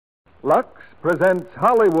Lux presents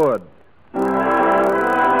Hollywood.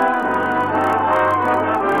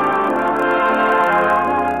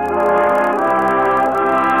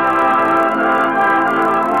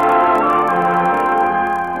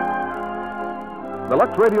 The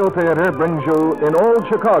Lux Radio Theater brings you In Old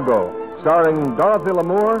Chicago, starring Dorothy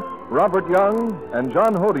Lamour, Robert Young, and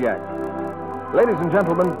John Hodiak. Ladies and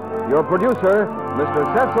gentlemen, your producer, Mr.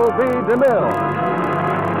 Cecil B. DeMille.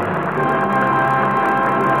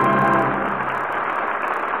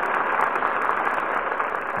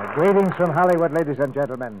 Greetings from Hollywood, ladies and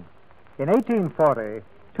gentlemen. In 1840,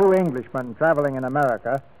 two Englishmen traveling in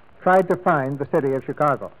America tried to find the city of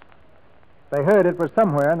Chicago. They heard it was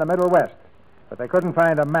somewhere in the Middle West, but they couldn't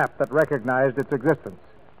find a map that recognized its existence.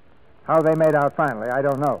 How they made out finally, I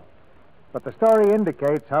don't know. But the story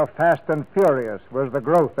indicates how fast and furious was the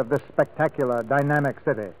growth of this spectacular, dynamic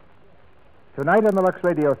city. Tonight on the Lux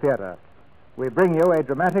Radio Theater, we bring you a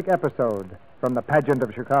dramatic episode from the pageant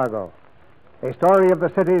of Chicago. A story of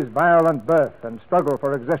the city's violent birth and struggle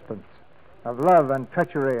for existence, of love and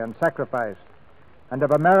treachery and sacrifice, and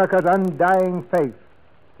of America's undying faith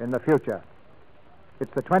in the future.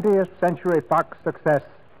 It's the 20th Century Fox success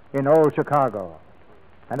in Old Chicago.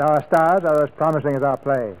 And our stars are as promising as our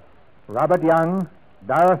play. Robert Young,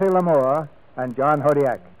 Dorothy Lamour, and John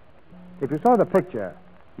Hodiak. If you saw the picture,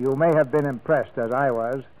 you may have been impressed, as I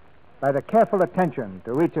was, by the careful attention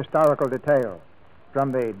to each historical detail,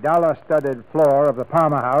 from the dollar-studded floor of the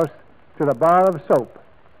Palmer House to the bar of soap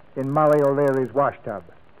in Molly O'Leary's washtub.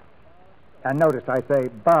 And notice I say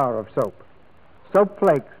bar of soap. Soap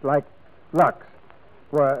flakes like Lux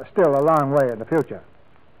were still a long way in the future.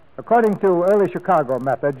 According to early Chicago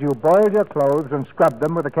methods, you boiled your clothes and scrubbed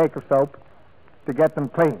them with a cake of soap to get them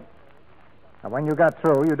clean. And when you got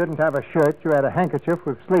through, you didn't have a shirt, you had a handkerchief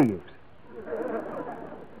with sleeves.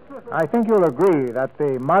 I think you'll agree that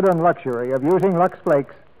the modern luxury of using Lux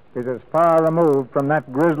Flakes is as far removed from that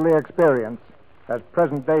grisly experience as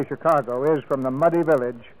present-day Chicago is from the muddy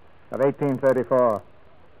village of 1834.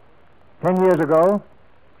 10 years ago,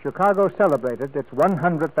 Chicago celebrated its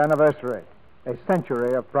 100th anniversary, a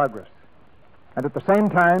century of progress. And at the same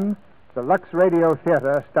time, the Lux Radio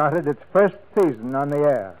Theater started its first season on the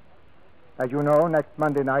air. As you know, next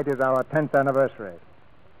Monday night is our 10th anniversary.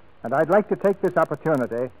 And I'd like to take this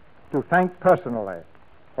opportunity to thank personally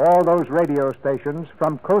all those radio stations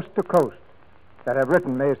from coast to coast that have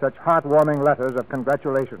written me such heartwarming letters of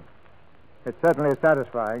congratulations. It certainly is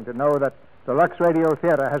satisfying to know that the Lux Radio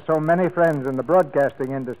Theater has so many friends in the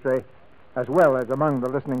broadcasting industry as well as among the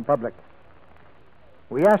listening public.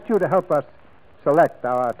 We asked you to help us select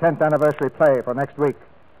our 10th anniversary play for next week.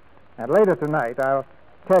 And later tonight, I'll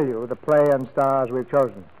tell you the play and stars we've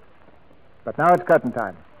chosen. But now it's curtain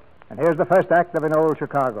time. And here's the first act of In Old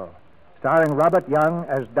Chicago, starring Robert Young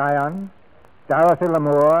as Dion, Dorothy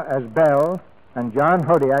Lamour as Belle, and John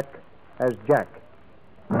Hodiak as Jack.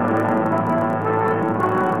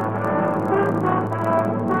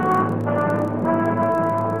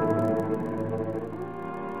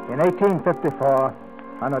 In 1854,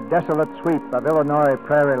 on a desolate sweep of Illinois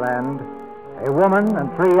prairie land, a woman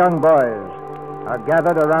and 3 young boys are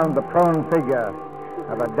gathered around the prone figure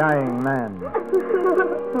of a dying man.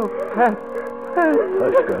 Oh, Pat.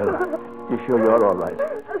 Hush, girl. You sure you're all right?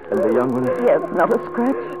 And the young one? Yes, not a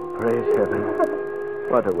scratch. Praise heaven.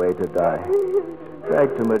 What a way to die.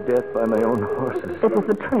 Dragged to my death by my own horses. It was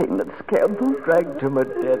the train that scared them. Dragged to my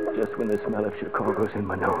death just when the smell of Chicago's in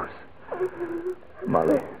my nose.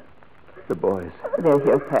 Molly. The boys. They're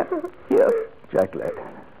here, Pat. Here. Jack lad.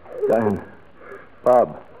 Diane.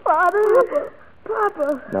 Bob. Father.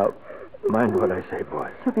 Papa. Now, mind what I say,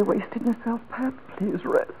 boys. You'll be wasting yourself, Pat. Please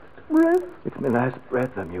rest. Rest? It's my last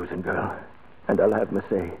breath I'm using, girl. And I'll have my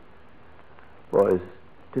say. Boys,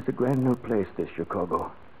 'tis a grand new place, this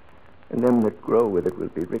Chicago. And them that grow with it will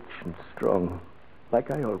be rich and strong, like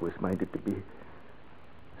I always minded to be.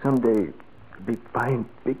 Someday, be fine,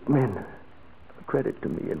 big men. A credit to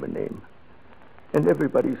me and my name. And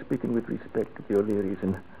everybody speaking with respect to the O'Learys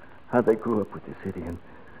and how they grew up with the city and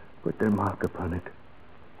put their mark upon it.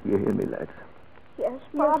 You hear me, lads? Yes,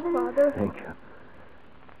 Father. Thank you.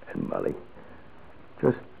 And Molly,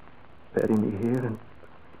 just bury me here and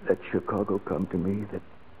let Chicago come to me that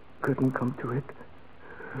couldn't come to it.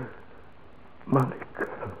 Molly,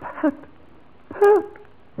 girl. Pat. Pat.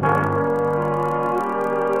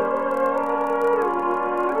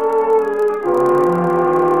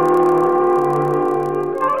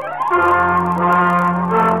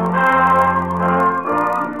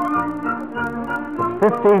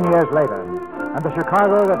 15 years later, and the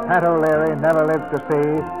Chicago that Pat O'Leary never lived to see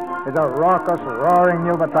is a raucous, roaring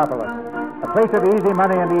new metropolis, a place of easy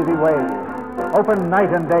money and easy ways, open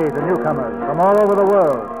night and day to newcomers from all over the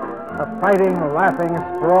world. A fighting, laughing,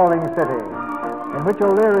 sprawling city in which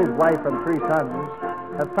O'Leary's wife and 3 sons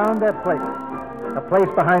have found their place. A place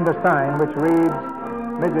behind a sign which reads,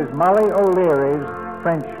 Mrs. Molly O'Leary's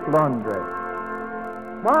French Laundry.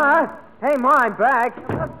 Ma! Hey, Ma, I'm back.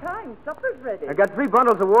 About time. Supper's ready. I got 3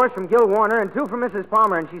 bundles of wash from Gil Warner and 2 from Mrs.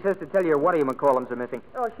 Palmer, and she says to tell you what-do-you-call-ems are missing.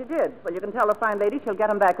 Oh, she did. Well, you can tell the fine lady she'll get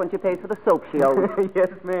them back when she pays for the soap she owes. Yes,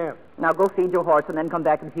 ma'am. Now go feed your horse and then come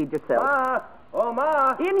back and feed yourself. Ma! Oh,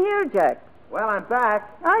 Ma! In here, Jack. Well, I'm back.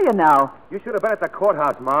 Are you now? You should have been at the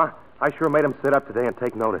courthouse, Ma. I sure made him sit up today and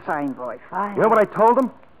take notice. Fine, boy, fine. You know what I told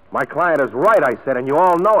him? My client is right, I said, and you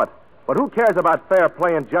all know it. But who cares about fair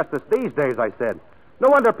play and justice these days, I said. No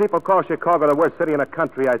wonder people call Chicago the worst city in the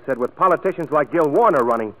country, I said, with politicians like Gil Warner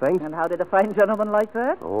running things. And how did a fine gentleman like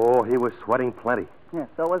that? Oh, he was sweating plenty. Yes,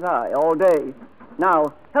 so was I, all day.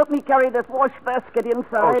 Now, help me carry this wash basket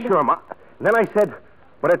inside. Oh, sure, Ma. And then I said,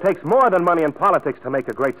 but it takes more than money in politics to make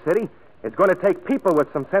a great city. It's going to take people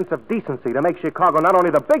with some sense of decency to make Chicago not only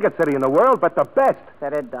the biggest city in the world, but the best.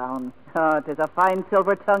 Set it down. Oh, it is a fine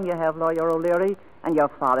silver tongue you have, Lawyer O'Leary, and your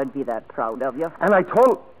father'd be that proud of you. And I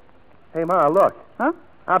told... Hey, Ma, look. Huh?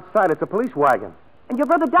 Outside, it's a police wagon. And your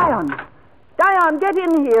brother Dion. Dion, get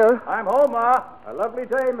in here. I'm home, Ma. A lovely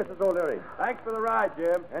day, Mrs. O'Leary. Thanks for the ride,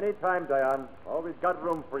 Jim. Anytime, Diane. Always got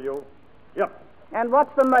room for you. Yep. And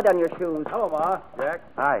what's the mud on your shoes? Hello, Ma. Jack.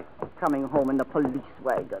 Hi. Coming home in the police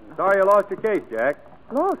wagon. Sorry you lost your case, Jack.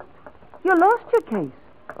 Lost? You lost your case.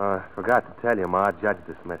 Forgot to tell you, Ma. Judge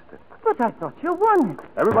dismissed it. But I thought you won it.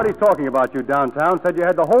 Everybody's talking about you downtown. Said you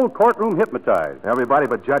had the whole courtroom hypnotized. Everybody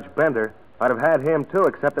but Judge Bender. I'd have had him, too,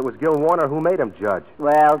 except it was Gil Warner who made him judge.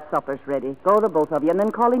 Well, supper's ready. Go, the both of you, and then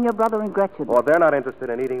call in your brother and Gretchen. Oh, they're not interested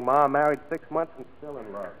in eating, Ma. Married 6 months and still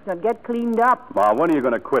in love. So get cleaned up. Ma, when are you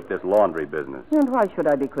going to quit this laundry business? And why should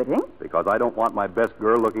I be quitting? Because I don't want my best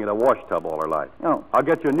girl looking at a wash tub all her life. Oh. I'll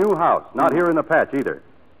get you a new house, not here in the patch either.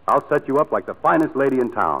 I'll set you up like the finest lady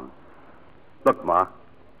in town. Look, Ma.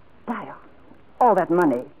 Dion, all that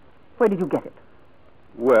money, where did you get it?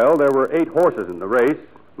 Well, there were 8 horses in the race,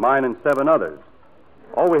 mine and 7 others.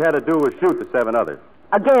 All we had to do was shoot the 7 others.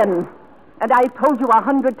 Again. And I've told you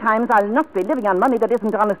 100 times I'll not be living on money that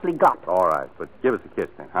isn't honestly got. All right, but give us a kiss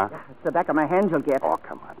then, huh? It's the back of my hand you'll get. Oh,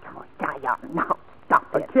 come on. Dion, now,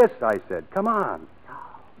 stop A it. kiss, I said. Come on.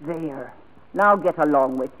 There. Now get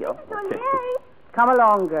along with you. Mary. Come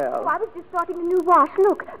along, girl. Oh, I was just sorting a new wash.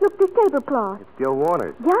 Look, this tablecloth. It's Gil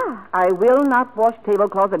Warner's. Yeah. I will not wash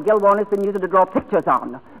tablecloths that Gil Warner's been using to draw pictures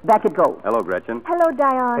on. Back it goes. Hello, Gretchen. Hello,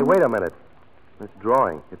 Dion. Hey, wait a minute. This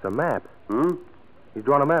drawing, it's a map. Hmm? He's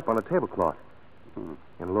drawn a map on a tablecloth.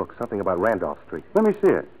 And look, something about Randolph Street. Let me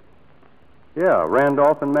see it. Yeah,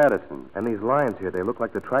 Randolph and Madison. And these lines here, they look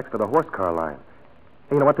like the tracks for the horse car line.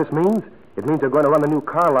 Hey, you know what this means? It means they're going to run the new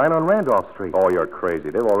car line on Randolph Street. Oh, you're crazy.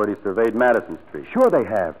 They've already surveyed Madison Street. Sure they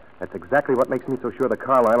have. That's exactly what makes me so sure the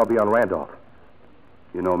car line will be on Randolph.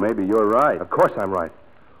 You know, maybe you're right. Of course I'm right.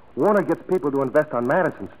 Warner gets people to invest on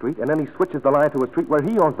Madison Street, and then he switches the line to a street where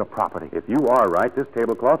he owns the property. If you are right, this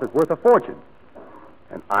tablecloth is worth a fortune.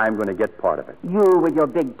 And I'm going to get part of it. You with your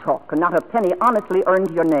big talk, and not a penny honestly earned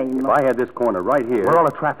to your name. If I had this corner right here... We're on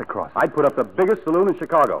a traffic cross. I'd put up the biggest saloon in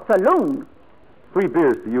Chicago. Saloon? 3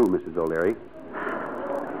 beers to you, Mrs. O'Leary.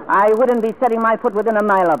 I wouldn't be setting my foot within a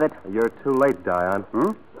mile of it. You're too late, Dion.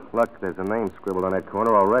 Look, there's a name scribbled on that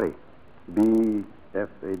corner already. B-F-A-W-C-T.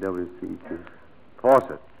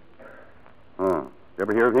 Fawcett. Huh. You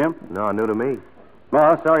ever hear of him? No, new to me.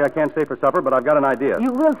 Ma, sorry I can't stay for supper, but I've got an idea.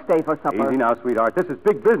 You will stay for supper. Easy now, sweetheart. This is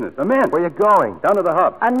big business. The men. Where you going? Down to the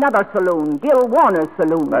hub. Another saloon. Gil Warner's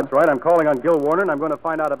saloon. That's right. I'm calling on Gil Warner, and I'm going to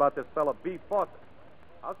find out about this fellow B. Fawcett.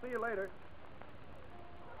 I'll see you later.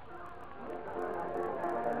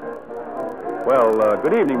 Well,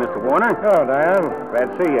 good evening, Mr. Warner. Oh, Dion. Glad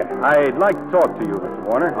to see you. I'd like to talk to you, Mr.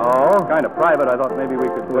 Warner. Oh? Kind of private. I thought maybe we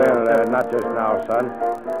could... Not just now, son.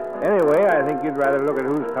 Anyway, I think you'd rather look at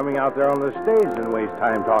who's coming out there on the stage than waste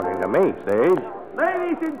time talking to me. Stage?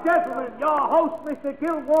 Ladies and gentlemen, your host, Mr.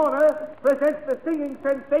 Gil Warner, presents the singing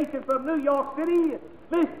sensation from New York City,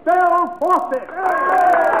 Miss Belle Fawcett.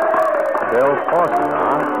 Bill Fawcett,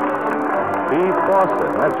 huh? B.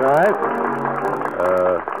 Fawcett. That's right.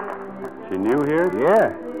 She new here?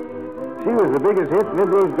 Yeah. She was the biggest hit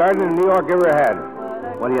Niblo's Garden in New York ever had.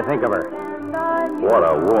 What do you think of her? What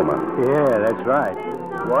a woman. Yeah, that's right.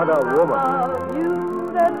 What a woman. You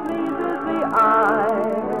that pleases the eye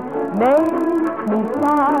makes me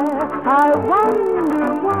sigh. I wonder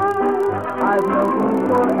why I've known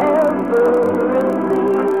forever in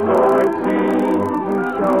these. So it seems.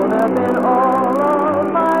 You've shown up in all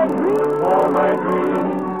of my dreams. All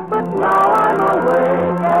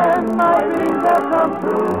awake and my dreams have come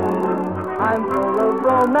true. I'm full of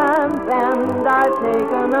romance and I've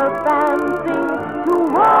taken a fancy to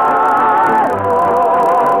Y-O-U.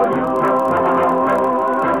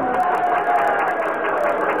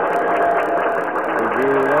 If you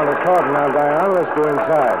want to talk now, Diane, let's go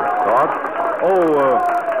inside. Talk? Oh,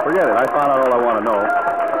 forget it. I found out all I want to know.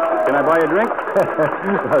 Can I buy you a drink?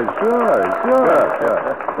 Sure.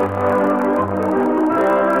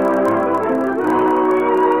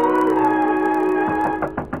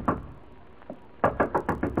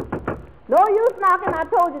 No use knocking, I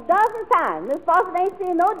told you a dozen times. Miss Fawcett ain't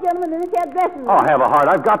seeing no gentleman in this here dressing room. Oh, have a heart.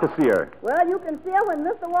 I've got to see her. Well, you can see her when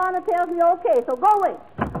Mr. Warner tells me okay, so go away.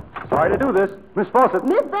 Sorry to do this. Miss Fawcett.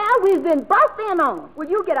 Miss Bell, we've been busting on. Will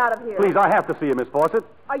you get out of here? Please, I have to see you, Miss Fawcett.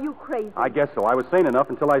 Are you crazy? I guess so. I was sane enough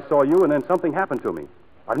until I saw you, and then something happened to me.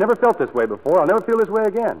 I've never felt this way before. I'll never feel this way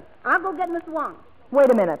again. I'll go get Mr. Warner. Wait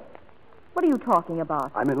a minute. What are you talking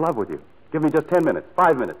about? I'm in love with you. Give me just 10 minutes,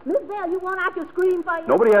 5 minutes. Miss Bell, you want out to scream for you?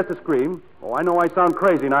 Nobody has to scream. Oh, I know I sound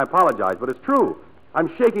crazy, and I apologize, but it's true. I'm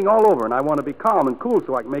shaking all over, and I want to be calm and cool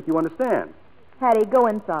so I can make you understand. Hattie, go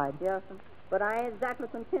inside. Yes, sir. But I ain't exactly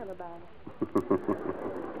content about it.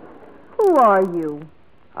 Who are you?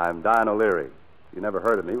 I'm Diane O'Leary. You never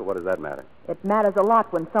heard of me, but what does that matter? It matters a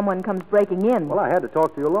lot when someone comes breaking in. Well, I had to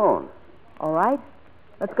talk to you alone. All right.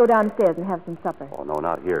 Let's go downstairs and have some supper. Oh, no,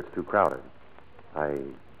 not here. It's too crowded. I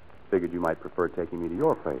figured you might prefer taking me to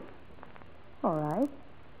your place. All right.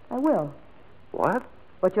 I will. What?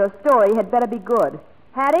 But your story had better be good.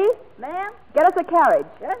 Hattie? Ma'am? Get us a carriage.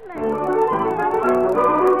 Yes, ma'am.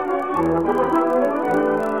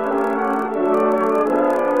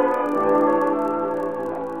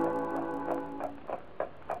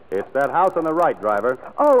 It's that house on the right, driver.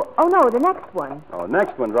 Oh, no, the next one. Oh,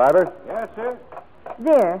 next one, driver. Yes, sir.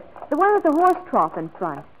 There. The one with the horse trough in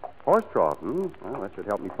front. Horse trough, hmm? Well, that should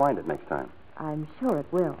help me find it next time. I'm sure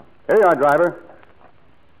it will. Here you are, driver.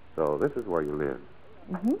 So this is where you live.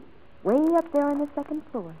 Mm-hmm. Way up there on the second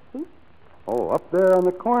floor, see? Oh, up there on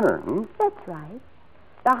the corner, hmm? That's right.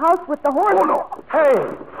 The house with the horse. Oh, no. Hey!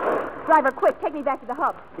 Driver, quick, take me back to the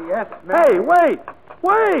hub. Yes, ma'am. Hey, wait!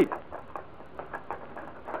 Wait!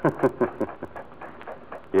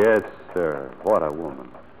 Yes, sir. What a woman.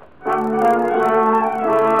 And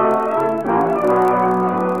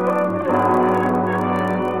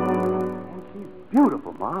she's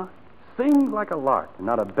beautiful, Ma. Sings like a lark. And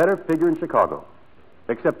not a better figure in Chicago.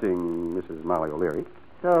 Excepting Mrs. Molly O'Leary.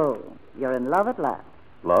 So, you're in love at last.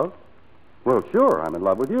 Love? Well, sure. I'm in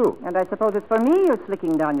love with you. And I suppose it's for me you're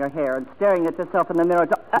slicking down your hair and staring at yourself in the mirror.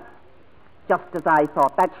 Just as I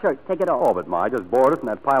thought. That shirt, take it off. Oh, but Ma, I just borrowed it from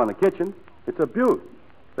that pile in the kitchen. It's a beaut.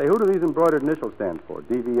 Say, who do these embroidered initials stand for?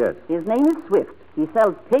 DVS. His name is Swift. He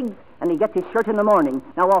sells pigs, and he gets his shirt in the morning.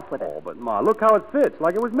 Now off with it. Oh, but Ma, look how it fits,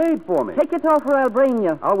 like it was made for me. Take it off or I'll brain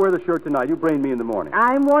you. I'll wear the shirt tonight. You brain me in the morning.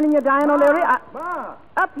 I'm warning you, Diane O'Leary. Ma!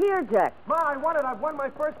 Up here, Jack. Ma, I've won my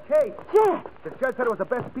first case. Jack! The judge said it was the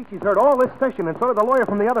best speech he's heard all this session, and so did the lawyer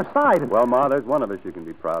from the other side. Well, Ma, there's one of us you can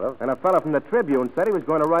be proud of. And a fella from the Tribune said he was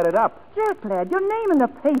going to write it up. Jack, lad, your name in the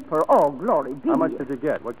paper. Oh, glory be. How much did you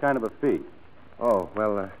get? What kind of a fee? Oh,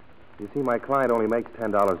 well, you see, my client only makes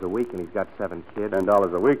 $10 a week, and he's got 7 kids.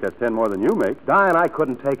 $10 a week, that's 10 more than you make. Diane, I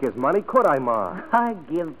couldn't take his money, could I, Ma? I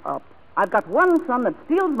give up. I've got one son that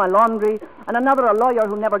steals my laundry, and another a lawyer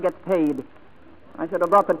who never gets paid. I should have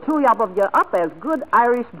brought the two of you up as good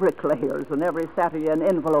Irish bricklayers, and every Saturday an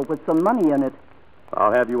envelope with some money in it.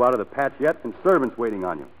 I'll have you out of the patch yet, and servants waiting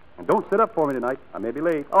on you. And don't sit up for me tonight. I may be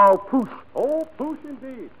late. Oh, poof. Oh, poosh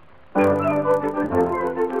indeed.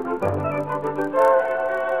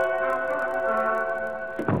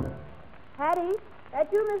 Hattie, that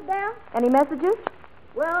you, Miss Bell? Any messages?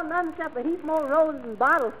 Well, none except a heap more roses and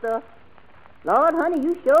bottle stuff. Lord, honey,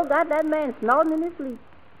 you sure got that man snorting in his sleep.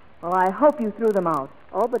 Well, I hope you threw them out.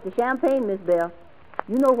 Oh, but the champagne, Miss Bell.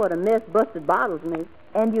 You know what a mess busted bottles make.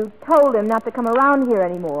 And you told him not to come around here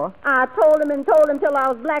anymore. I told him till I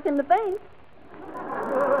was black in the face.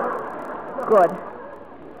 Good.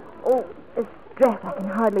 Oh, this dress, I can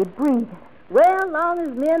hardly breathe. Well, long as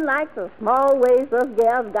men likes a small waist, us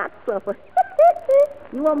gals got to suffer.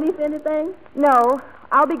 You want me for anything? No,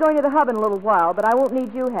 I'll be going to the hub in a little while, but I won't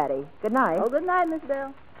need you, Hattie. Good night. Oh, good night, Miss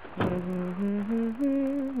Bell.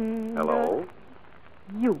 Hello?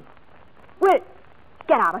 You. Wait.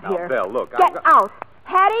 Get out of Now, here. Belle, look. Get out.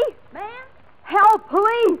 Hattie? Ma'am? Help,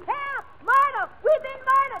 police! Help! Murder! We've been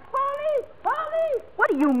murdered! Police! Police! What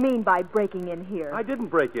do you mean by breaking in here? I didn't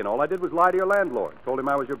break in. All I did was lie to your landlord. Told him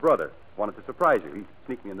I was your brother. Wanted to surprise you. He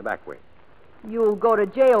sneaked me in the back way. You'll go to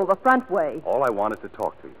jail the front way. All I want is to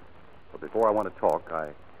talk to you. But before I want to talk,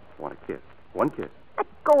 I want to kiss. One kiss. Let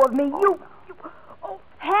go of me, you... Oh,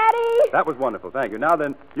 Hattie! That was wonderful. Thank you. Now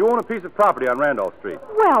then, you own a piece of property on Randolph Street.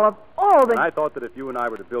 Well, of all the... And I thought that if you and I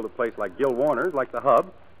were to build a place like Gil Warner's, like the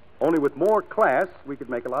Hub, only with more class, we could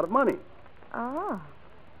make a lot of money. Oh.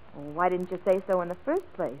 Well, why didn't you say so in the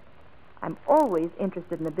first place? I'm always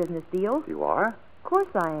interested in the business deals. You are? Of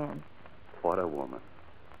course I am. What a woman.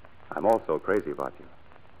 I'm also crazy about you.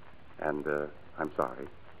 And, I'm sorry.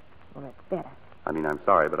 Well, that's better. I mean, I'm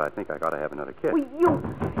sorry, but I think I gotta have another kiss. Well, you...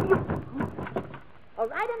 Oh,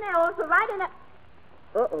 right in there, also, right in there.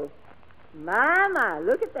 Uh-oh. My,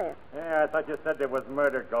 look at that. Yeah, I thought you said there was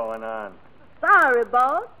murder going on. Sorry,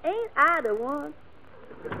 boss. Ain't I the one?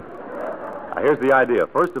 Now, here's the idea.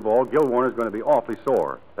 First of all, Gil Warner's going to be awfully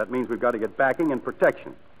sore. That means we've got to get backing and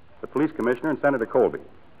protection. The police commissioner and Senator Colby.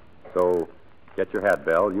 So, get your hat,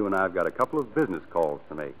 Belle. You and I have got a couple of business calls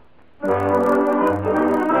to make.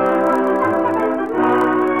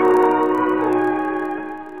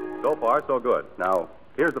 So far, so good. Now,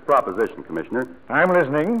 here's the proposition, Commissioner. I'm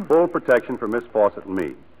listening. Full protection for Miss Fawcett and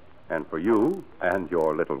me. And for you and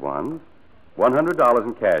your little ones, $100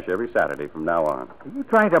 in cash every Saturday from now on. Are you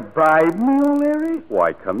trying to bribe me, O'Leary?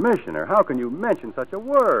 Why, Commissioner, how can you mention such a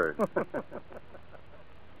word? Well,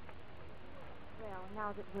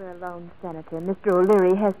 now that we're alone, Senator, Mr.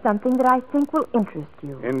 O'Leary has something that I think will interest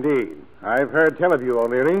you. Indeed. I've heard tell of you,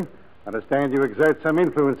 O'Leary. Understand you exert some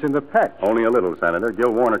influence in the patch. Only a little, Senator.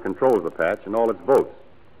 Gil Warner controls the patch and all its votes.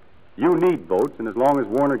 You need votes, and as long as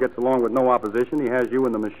Warner gets along with no opposition, he has you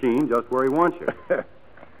in the machine just where he wants you.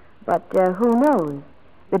 But who knows?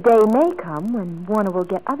 The day may come when Warner will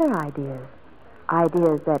get other ideas.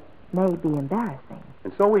 Ideas that may be embarrassing.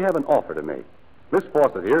 And so we have an offer to make. Miss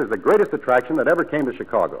Fawcett here is the greatest attraction that ever came to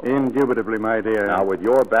Chicago. Indubitably, my dear. Now, with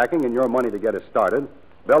your backing and your money to get us started,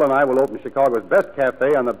 Belle and I will open Chicago's best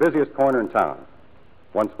cafe on the busiest corner in town.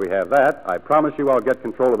 Once we have that, I promise you I'll get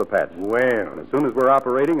control of the patch. Well. And as soon as we're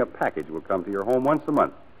operating, a package will come to your home once a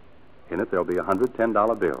month. In it, there'll be a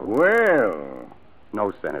 $110 bill. Well.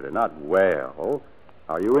 No, Senator, not well.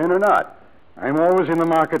 Are you in or not? I'm always in the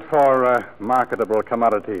market for marketable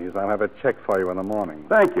commodities. I'll have a check for you in the morning.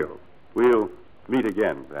 Thank you. We'll meet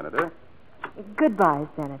again, Senator. Goodbye,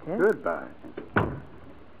 Senator. Goodbye.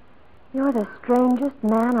 You're the strangest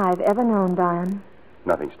man I've ever known, Diane.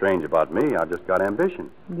 Nothing strange about me. I've just got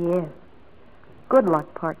ambition. Yes. Good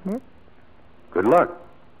luck, partner. Good luck,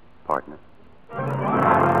 partner.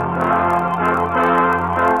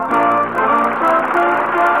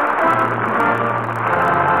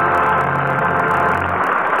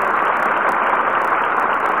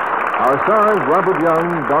 Our stars, Robert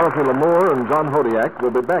Young, Dorothy Lamour, and John Hodiak,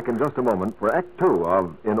 will be back in just a moment for Act Two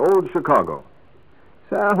of In Old Chicago.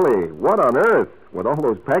 Sally, what on earth? With all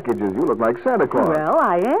those packages, you look like Santa Claus. Well,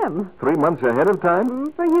 I am. 3 months ahead of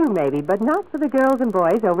time? For you, maybe, but not for the girls and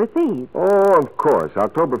boys overseas. Oh, of course.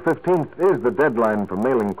 October 15th is the deadline for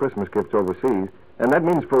mailing Christmas gifts overseas. And that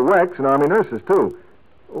means for WEX and Army nurses, too.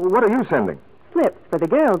 What are you sending? Slips for the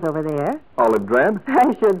girls over there. Olive drab?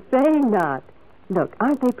 I should say not. Look,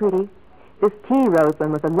 aren't they pretty? This tea rose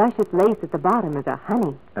one with the luscious lace at the bottom is a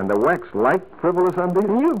honey. And the WEX light frivolous undies?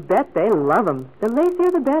 You bet they love 'em. The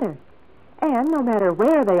lacier the better. And no matter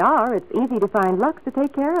where they are, it's easy to find Lux to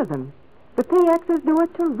take care of them. The PXs do a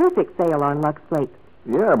terrific sale on Lux flakes.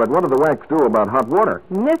 Yeah, but what do the WEX do about hot water?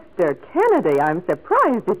 Mr. Kennedy, I'm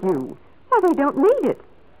surprised at you. Well, they don't need it.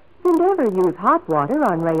 You never use hot water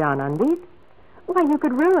on rayon undies. Why, you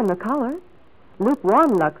could ruin the color.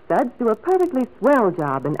 Lukewarm Lux studs do a perfectly swell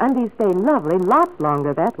job, and undies stay lovely lots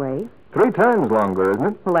longer that way. 3 times longer, isn't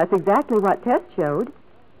it? Well, that's exactly what tests showed.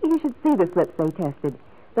 You should see the slips they tested.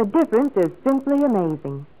 The difference is simply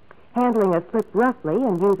amazing. Handling a slip roughly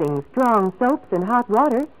and using strong soaps and hot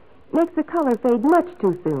water makes the color fade much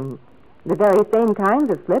too soon. The very same kinds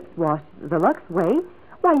of slips washed the Lux way,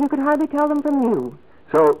 why, you could hardly tell them from new.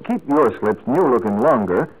 So keep your slips new-looking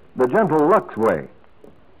longer the gentle Lux way.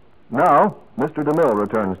 Now, Mr. DeMille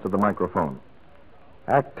returns to the microphone.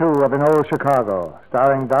 Act Two of In Old Chicago,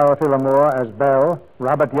 starring Dorothy Lamour as Belle,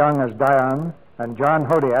 Robert Young as Diane, and John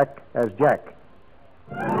Hodiak as Jack.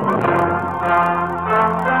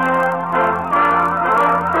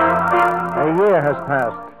 A year has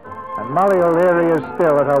passed, and Molly O'Leary is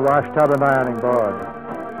still at her wash tub and ironing board.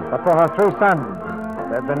 But for her 3 sons,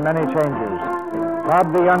 there have been many changes.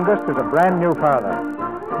 Bob, the youngest, is a brand new father.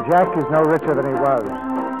 Jack is no richer than he was,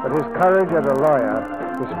 but his courage as a lawyer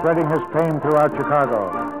is spreading his fame throughout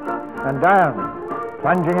Chicago. And Diane,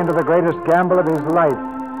 plunging into the greatest gamble of his life,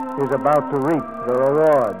 is about to reap the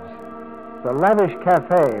rewards. The lavish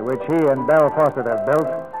cafe which he and Belle Fawcett have built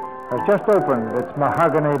has just opened its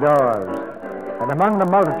mahogany doors. And among the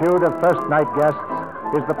multitude of first night guests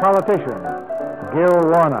is the politician, Gil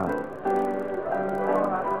Warner.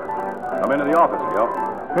 Come into the office, Gil.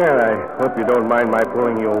 Well, I hope you don't mind my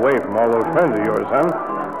pulling you away from all those friends of yours, son.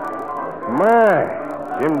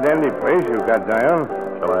 My, Jim Dandy place you've got, Diane.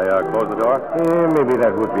 Shall I close the door? Maybe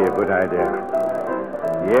that would be a good idea.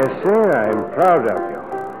 Yes, sir, I'm proud of you.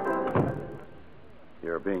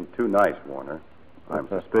 You're being too nice, Warner. I'm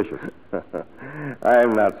suspicious.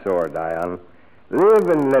 I'm not sore, Diane. Live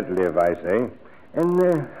and let live, I say.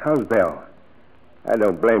 And how's Belle? I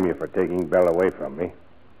don't blame you for taking Belle away from me.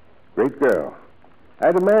 Great girl.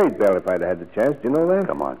 I'd have married Belle if I'd had the chance. Do you know that?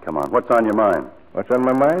 Come on. What's on your mind? What's on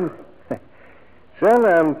my mind? Son,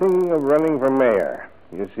 I'm thinking of running for mayor.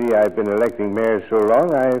 You see, I've been electing mayors so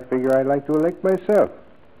long, I figure I'd like to elect myself.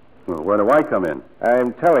 Well, where do I come in?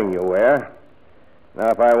 I'm telling you where. Now,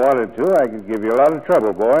 if I wanted to, I could give you a lot of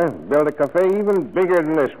trouble, boy. Build a cafe even bigger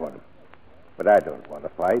than this one. But I don't want to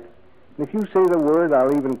fight. If you say the word,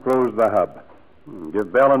 I'll even close the hub.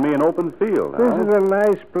 Give Belle and me an open field, This is a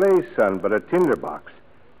nice place, son, but a tinderbox.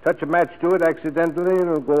 Touch a match to it accidentally,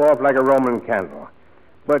 it'll go off like a Roman candle.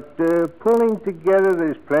 But pulling together,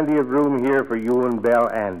 there's plenty of room here for you and Belle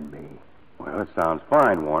and me. Well, it sounds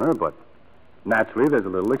fine, Warner, but naturally there's a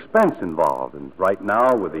little expense involved. And right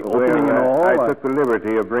now, with the opening and all... I took the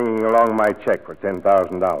liberty of bringing along my check for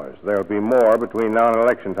 $10,000. There'll be more between now and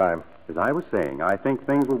election time. As I was saying, I think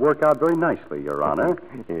things will work out very nicely, Your Honor.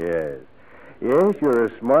 Yes. Yes, you're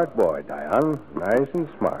a smart boy, Diane. Nice and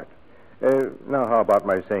smart. Now, how about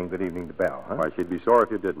my saying good evening to Belle, huh? Why, she'd be sore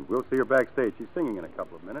if you didn't. We'll see her backstage. She's singing in a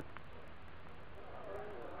couple of minutes.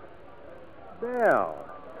 Belle.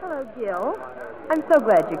 Hello, Gil. I'm so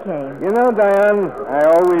glad you came. You know, Diane, I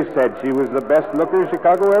always said she was the best looker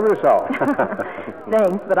Chicago ever saw.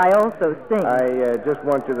 Thanks, but I also sing. I just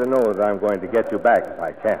want you to know that I'm going to get you back if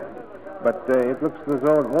I can. But it looks as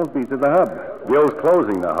though it won't be to the hub. Gil's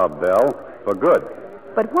closing the hub, Belle, for good.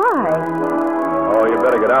 But why? Oh, you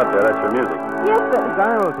better get out there. That's your music. Yes, but...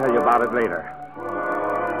 I'll tell you about it later.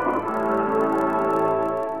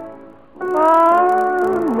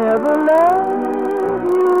 I'll never let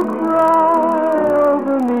you cry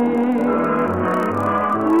over me.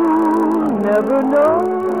 You never know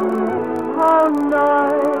how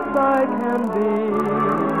nice I can be.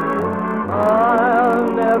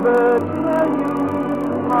 I'll never tell you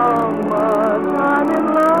how much I'm in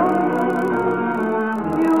love.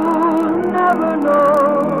 You'll never know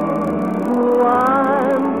who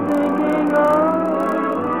I'm thinking of.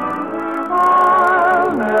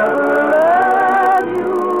 I'll never let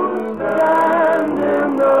you stand in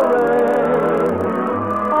the rain.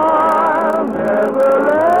 I'll never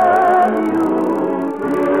let you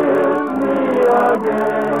kiss me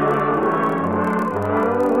again.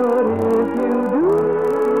 But if you do,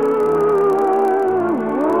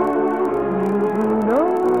 you know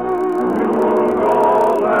you know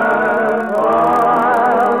that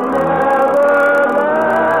I'll never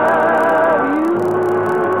let you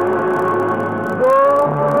go.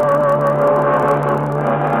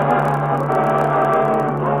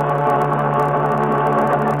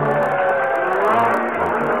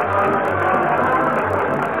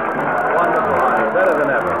 Better than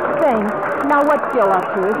ever. Thanks. Now, what's Gil up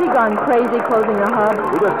to? Has he gone crazy closing the hub?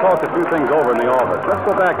 We just talked a few things over in the office. Let's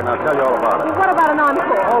go back and I'll tell you all about it. Well, what about an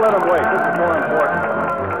encore? Oh, let him wait. This is more important.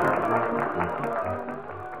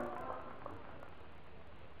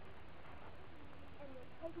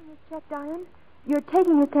 Taking his check, Diane? You're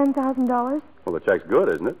taking his $10,000? Well, the check's good,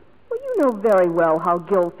 isn't it? Well, you know very well how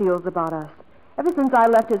Gil feels about us. Ever since I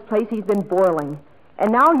left his place, he's been boiling.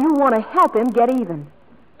 And now you want to help him get even.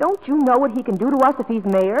 Don't you know what he can do to us if he's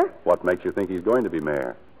mayor? What makes you think he's going to be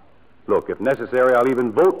mayor? Look, if necessary, I'll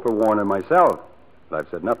even vote for Warner myself. But I've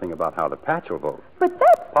said nothing about how the patch will vote. But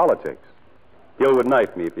that's... Politics. Gil would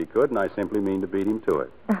knife me if he could, and I simply mean to beat him to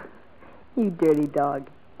it. You dirty dog.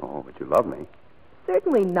 Oh, but you love me.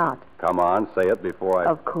 Certainly not. Come on, say it before I...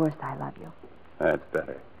 Of course I love you. That's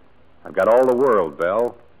better. I've got all the world,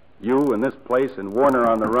 Belle. You and this place and Warner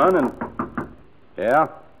on the run and... Yeah?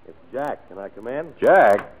 It's Jack. Can I come in?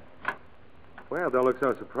 Jack? Well, don't look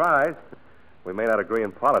so surprised. We may not agree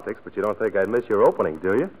in politics, but you don't think I'd miss your opening,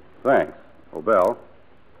 do you? Thanks. Oh, Belle.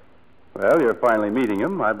 Well, you're finally meeting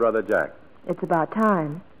him, my brother Jack. It's about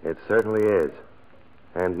time. It certainly is.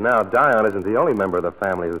 And now Dion isn't the only member of the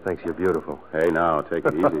family who thinks you're beautiful. Hey, now, take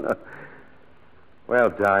it easy. Well,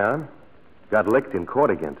 Dion, got licked in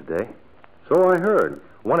court again today. So I heard.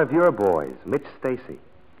 One of your boys, Mitch Stacy.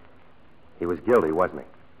 He was guilty, wasn't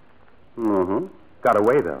he? Mm-hmm. Got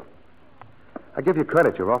away, though. I give you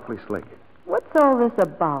credit. You're awfully slick. What's all this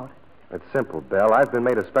about? It's simple, Belle. I've been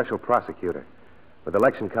made a special prosecutor. With the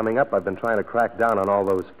election coming up, I've been trying to crack down on all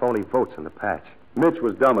those phony votes in the patch. Mitch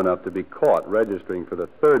was dumb enough to be caught registering for the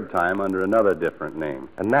third time under another different name.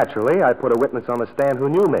 And naturally, I put a witness on the stand who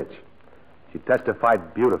knew Mitch. She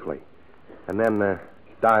testified beautifully. And then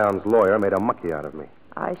Dion's lawyer made a mucky out of me.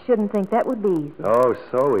 I shouldn't think that would be easy. Oh,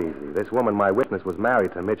 so easy. This woman, my witness, was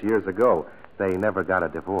married to Mitch years ago. They never got a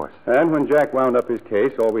divorce. And when Jack wound up his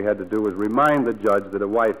case, all we had to do was remind the judge that a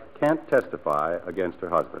wife can't testify against her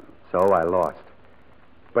husband. So I lost.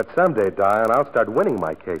 But someday, Dion, I'll start winning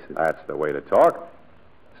my cases. That's the way to talk.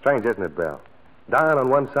 Strange, isn't it, Belle? Dion on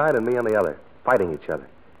one side and me on the other, fighting each other.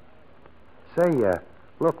 Say,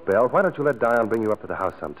 look, Belle, why don't you let Dion bring you up to the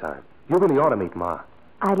house sometime? You really ought to meet Ma.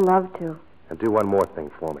 I'd love to. And do one more thing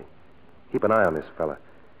for me. Keep an eye on this fella.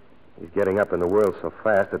 He's getting up in the world so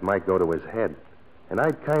fast it might go to his head. And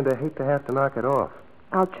I'd kind of hate to have to knock it off.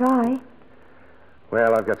 I'll try.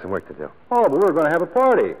 Well, I've got some work to do. Oh, but we're going to have a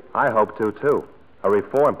party. I hope to, too. A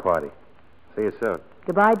reform party. See you soon.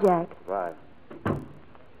 Goodbye, Jack. Bye.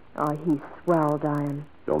 Oh, he's swell, Dion.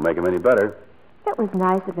 Don't make him any better. That was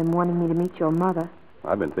nice of him wanting me to meet your mother.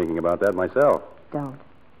 I've been thinking about that myself. Don't.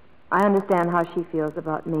 I understand how she feels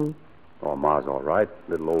about me. Oh, Ma's all right.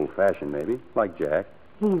 A little old-fashioned, maybe, like Jack.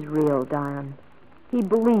 He's real, Dion. He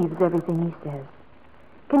believes everything he says.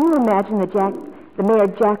 Can you imagine the mayor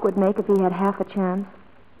Jack would make if he had half a chance?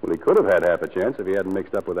 Well, he could have had half a chance if he hadn't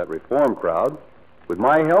mixed up with that reform crowd. With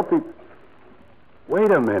my help, he...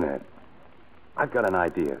 Wait a minute. I've got an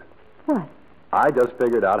idea. What? I just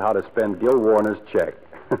figured out how to spend Gil Warner's check.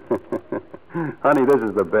 Honey, this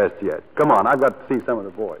is the best yet. Come on, I've got to see some of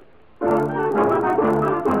the boys.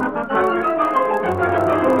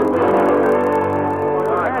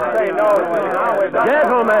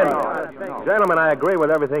 Gentlemen, I agree with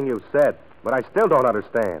everything you've said, but I still don't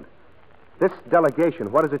understand. This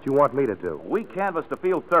delegation, what is it you want me to do? We canvassed the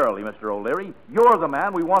field thoroughly, Mr. O'Leary. You're the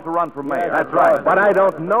man we want to run for mayor. That's right. But I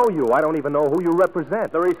don't know you. I don't even know who you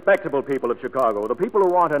represent. The respectable people of Chicago, the people who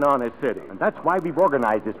want an honest city. And that's why we've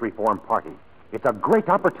organized this reform party. It's a great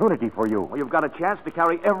opportunity for you. Well, you've got a chance to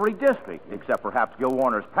carry every district, except perhaps Gil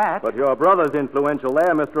Warner's patch. But your brother's influential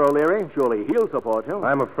there, Mr. O'Leary. Surely he'll support you.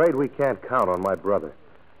 I'm afraid we can't count on my brother.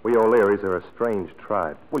 We O'Learys are a strange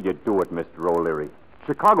tribe. Will you do it, Mr. O'Leary?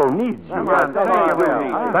 Chicago needs you.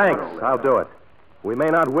 Thanks. I'll do it. We may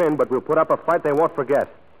not win, but we'll put up a fight they won't forget.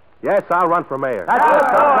 Yes, I'll run for mayor.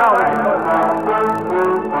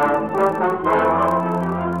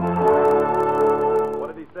 What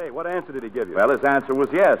did he say? What answer did he give you? Well, his answer was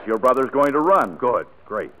yes. Your brother's going to run. Good.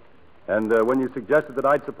 Great. And when you suggested that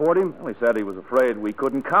I'd support him? Well, he said he was afraid we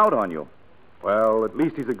couldn't count on you. Well, at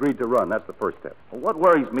least he's agreed to run. That's the first step. Well, what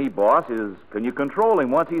worries me, boss, is can you control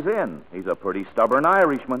him once he's in? He's a pretty stubborn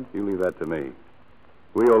Irishman. You leave that to me.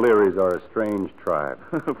 We O'Learys are a strange tribe.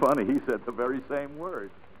 Funny, he said the very same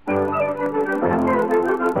words. You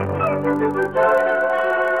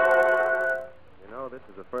know, this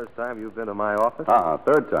is the first time you've been to my office?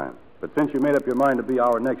 Third time. But since you made up your mind to be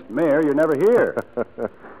our next mayor, you're never here.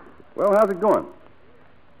 Well, how's it going?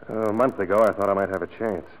 A month ago, I thought I might have a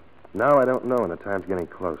chance. Now I don't know, and the time's getting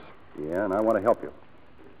close. Yeah, and I want to help you.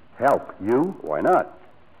 Help? You? Why not?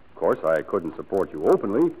 Of course, I couldn't support you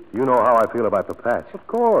openly. You know how I feel about the patch. Of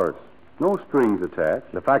course. No strings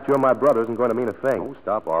attached. The fact you're my brother isn't going to mean a thing. Oh,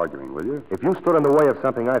 stop arguing, will you? If you stood in the way of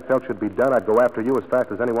something I felt should be done, I'd go after you as fast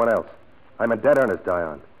as anyone else. I'm in dead earnest,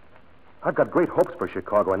 Dion. I've got great hopes for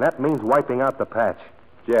Chicago, and that means wiping out the patch.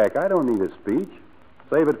 Jack, I don't need a speech.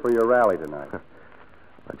 Save it for your rally tonight.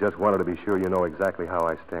 I just wanted to be sure you know exactly how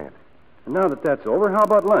I stand. And now that that's over, how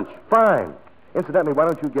about lunch? Fine. Incidentally, why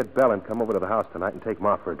don't you get Belle and come over to the house tonight and take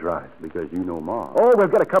Ma for a drive? Because you know Ma. Oh, we'll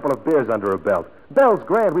get a couple of beers under her belt. Belle's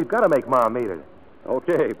grand. We've got to make Ma meet her.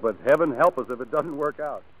 Okay, but heaven help us if it doesn't work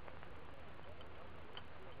out.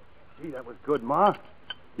 Gee, that was good, Ma.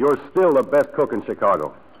 You're still the best cook in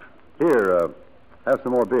Chicago. Here, have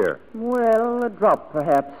some more beer. Well, a drop,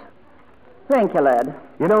 perhaps. Thank you, lad.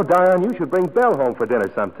 You know, Dion, you should bring Belle home for dinner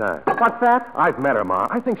sometime. What's that? I've met her, Ma.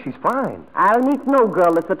 I think she's fine. I'll meet no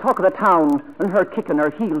girl that's the talk of the town, and her kicking her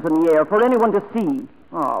heels in the air for anyone to see.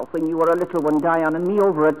 Oh, when you were a little one, Dion, and me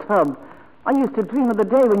over a tub, I used to dream of the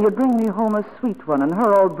day when you'd bring me home a sweet one, and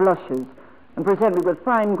her all blushes, and present me with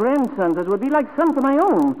fine grandsons that would be like sons of my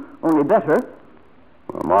own, only better.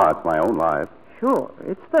 Well, Ma, it's my own life. Sure,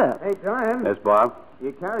 it's that. Hey, Dion. Yes, Bob?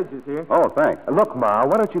 Your carriage is here. Oh, thanks. Look, Ma,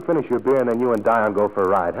 why don't you finish your beer and then you and Dion go for a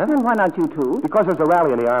ride, huh? And why not you two? Because there's a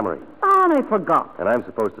rally in the armory. Ah, and I forgot. And I'm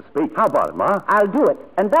supposed to speak. How about it, Ma? I'll do it,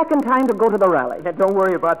 and back in time to go to the rally. Yeah, don't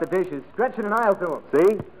worry about the dishes. Gretchen and I'll do them.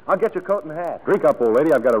 See? I'll get your coat and hat. Drink up, old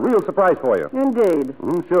lady. I've got a real surprise for you. Indeed.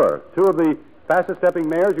 Sure. Two of the fastest stepping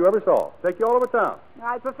mares you ever saw. Take you all over town.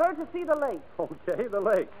 I prefer to see the lake. Okay, the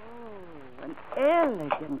lake. An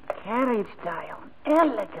elegant carriage, Dion.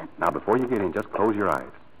 Elegant. Now, before you get in, just close your eyes.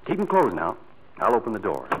 Keep them closed now. I'll open the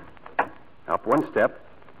door. Up one step.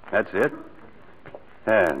 That's it.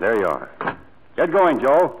 And there you are. Get going,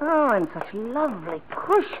 Joe. Oh, and such lovely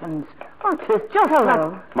cushions. Oh, it's just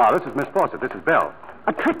Hello. Ma, this is Miss Fawcett. This is Belle.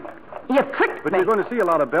 a trick. You tricked But me. you're going to see a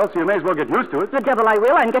lot of Belle, so you may as well get used to it. The devil I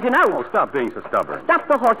will. I'm getting out. Oh, stop being so stubborn. Stop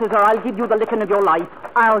the horses or I'll give you the licking of your life.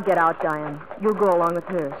 I'll get out, Diane. You go along with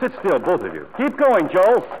her. Sit still, both of you. Keep going,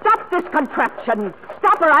 Joe. Stop this contraption.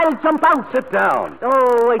 Stop or I'll jump out. Sit down.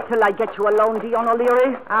 Oh, wait till I get you alone, Dion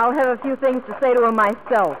O'Leary. I'll have a few things to say to him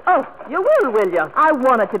myself. Oh, you will you? I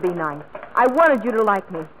wanted to be nice. I wanted you to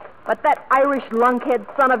like me. But that Irish lunkhead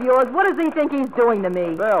son of yours, what does he think he's doing to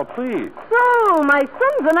me? Belle, please. So, my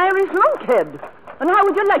son's an Irish lunkhead. And how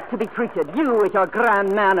would you like to be treated, you with your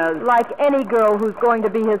grand manners? Like any girl who's going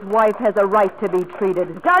to be his wife has a right to be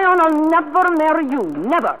treated. Dion, I'll never marry you.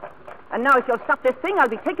 Never. And now, if you'll stop this thing, I'll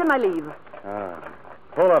be taking my leave.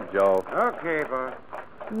 Pull up, Joe. Okay, boss.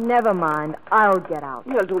 Never mind. I'll get out.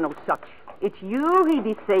 You'll do no such. It's you he'd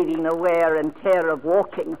be saving the wear and tear of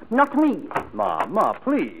walking, not me. Ma,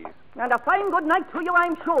 please. And a fine good night to you,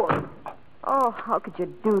 I'm sure. Oh, how could you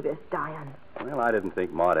do this, Diane? Well, I didn't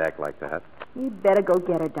think Ma'd act like that. You'd better go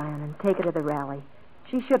get her, Diane, and take her to the rally.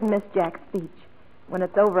 She shouldn't miss Jack's speech. When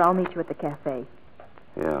it's over, I'll meet you at the cafe.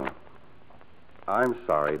 Yeah. I'm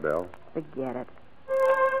sorry, Belle. Forget it.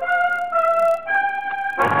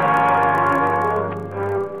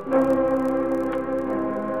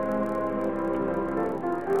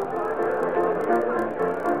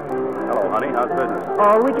 Hello, honey. How's business?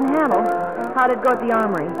 All we can handle. How'd it go at the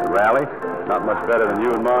armory? The rally? Not much better than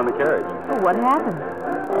you and Ma in the carriage. Oh, what happened?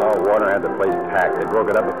 Oh, Warner had the place packed. They broke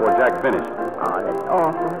it up before Jack finished. Oh, that's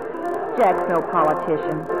awful. Jack's no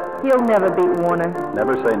politician. He'll never beat Warner.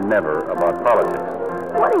 Never say never about politics.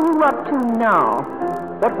 What are you up to now?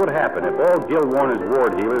 What would happen if all Gil Warner's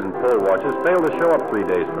ward heelers and poll watchers failed to show up 3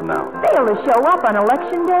 days from now? Fail to show up on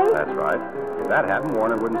election day? That's right. If that happened,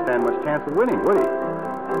 Warner wouldn't stand much chance of winning, would he?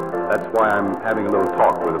 That's why I'm having a little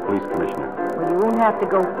talk with the police commissioner. Well, you won't have to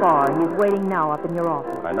go far. He's waiting now up in your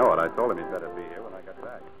office. I know it. I told him he'd better be here when I got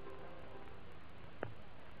back.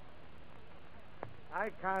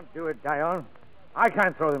 I can't do it, Dion. I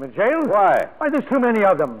can't throw them in jail. Why? Why, there's too many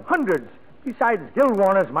of them. Hundreds. Besides, Gil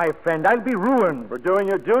Warner's my friend. I'll be ruined. For doing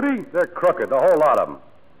your duty? They're crooked, the whole lot of them.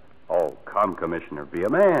 Oh, come, Commissioner, be a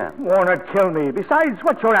man. Warner killed me. Besides,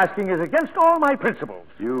 what you're asking is against all my principles.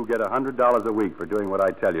 You get $100 a week for doing what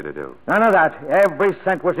I tell you to do. None of that. Every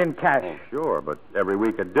cent was in cash. Oh, sure, but every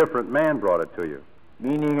week a different man brought it to you.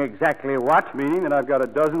 Meaning exactly what? Meaning that I've got a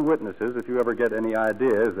dozen witnesses if you ever get any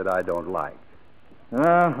ideas that I don't like.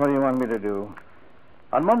 What do you want me to do?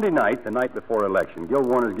 On Monday night, the night before election, Gil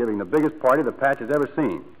Warner's giving the biggest party the patch has ever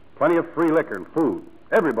seen. Plenty of free liquor and food.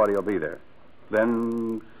 Everybody will be there.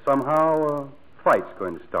 Then somehow a fight's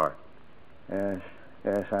going to start. Yes,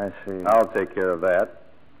 I see. I'll take care of that.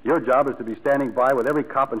 Your job is to be standing by with every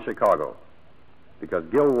cop in Chicago. Because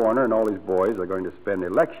Gil Warner and all his boys are going to spend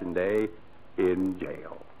Election Day in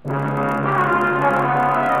jail.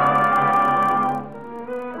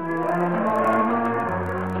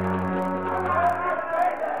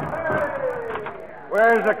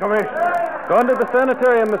 Where's the commissioner? Gone to the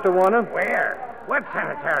sanitarium, Mr. Warner. Where? What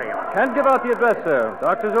sanitarium? Can't give out the address, sir.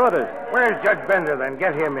 Doctor's orders. Where's Judge Bender, then?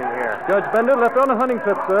 Get him in here. Judge Bender left on a hunting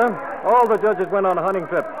trip, sir. All the judges went on a hunting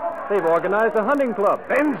trip. They've organized a hunting club.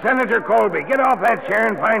 Then Senator Colby. Get off that chair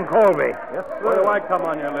and find Colby. Yes, sir. Where do I come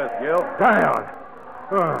on your list, Gil? Dion.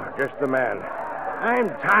 Oh, just the man. I'm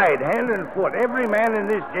tied hand and foot. Every man in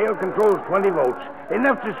this jail controls 20 votes.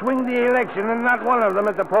 Enough to swing the election and not one of them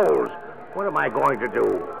at the polls. What am I going to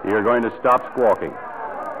do? You're going to stop squawking.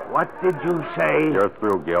 What did you say? You're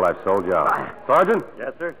through, Gil. I've sold you out. Sergeant?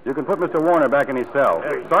 Yes, sir. You can put Mr. Warner back in his cell.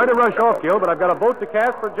 Yes. Sorry to rush off, Gil, but I've got a vote to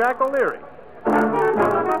cast for Jack O'Leary.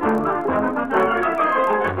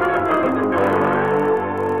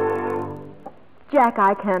 Jack,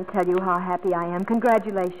 I can't tell you how happy I am.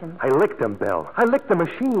 Congratulations. I licked him, Belle. I licked the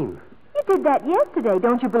machine. You did that yesterday.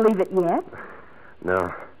 Don't you believe it yet?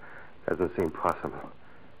 No, doesn't seem possible.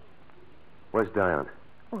 Where's Dion?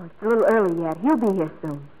 Oh, it's a little early yet. He'll be here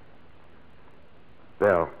soon.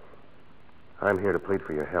 Belle, I'm here to plead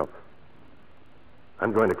for your help.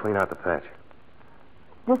 I'm going to clean out the patch.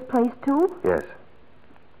 This place, too? Yes.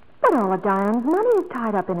 But all of Diane's money is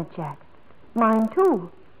tied up in it, Jack. Mine,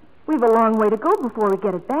 too. We've a long way to go before we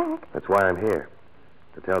get it back. That's why I'm here.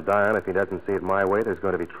 To tell Dion if he doesn't see it my way, there's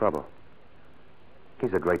going to be trouble.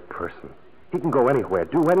 He's a great person. He can go anywhere,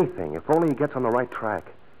 do anything, if only he gets on the right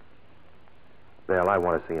track. Belle, I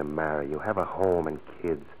want to see him marry you, have a home and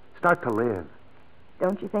kids, start to live.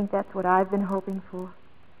 Don't you think that's what I've been hoping for?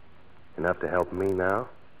 Enough to help me now?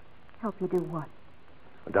 Help you do what?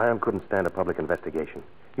 Diane couldn't stand a public investigation.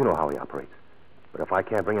 You know how he operates. But if I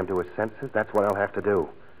can't bring him to his senses, that's what I'll have to do.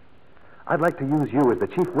 I'd like to use you as the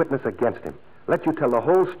chief witness against him. Let you tell the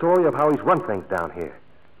whole story of how he's run things down here.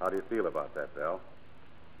 How do you feel about that, Bell?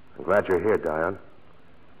 I'm glad you're here, Diane.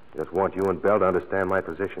 Just want you and Bell to understand my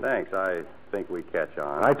position. Thanks. I think we catch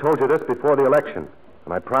on. I told you this before the election,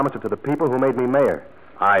 and I promised it to the people who made me mayor.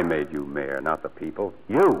 I made you mayor, not the people.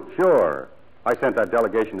 You? Sure. I sent that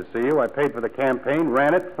delegation to see you. I paid for the campaign,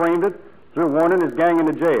 ran it, framed it, threw Warner and his gang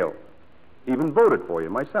into jail. Even voted for you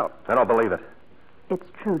myself. I don't believe it. It's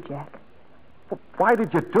true, Jack. Why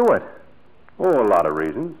did you do it? Oh, a lot of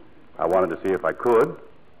reasons. I wanted to see if I could.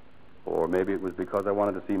 Or maybe it was because I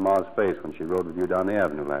wanted to see Ma's face when she rode with you down the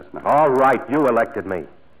avenue last night. All right, you elected me.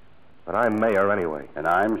 But I'm mayor anyway. And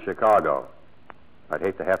I'm Chicago. I'd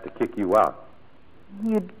hate to have to kick you out.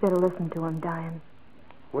 You'd better listen to him, Diane.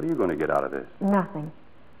 What are you going to get out of this? Nothing.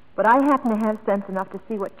 But I happen to have sense enough to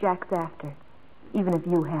see what Jack's after, even if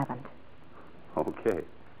you haven't. Okay.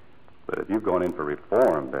 But if you've gone in for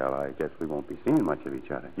reform, Belle, I guess we won't be seeing much of each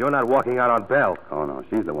other. You're not walking out on Belle. Oh, no.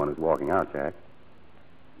 She's the one who's walking out, Jack.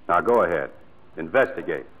 Now, go ahead.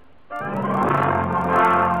 Investigate.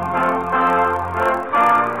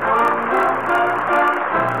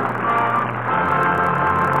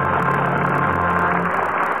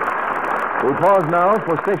 We pause now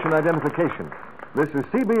for station identification. This is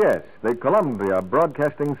CBS, the Columbia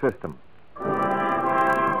Broadcasting System.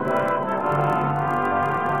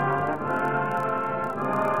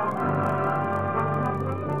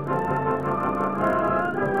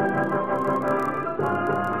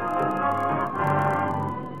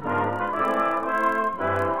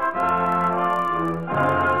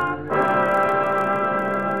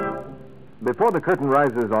 Before the curtain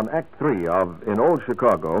rises on Act 3 of In Old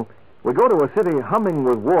Chicago, we go to a city humming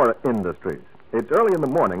with war industries. It's early in the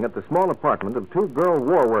morning at the small apartment of two girl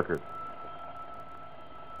war workers.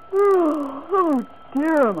 Oh,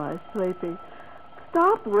 dear, am I sleepy.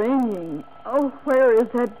 Stop ringing. Oh, where is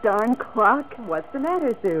that darn clock? What's the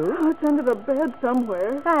matter, Sue? Oh, it's under the bed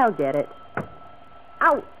somewhere. I'll get it.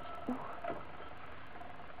 Ouch!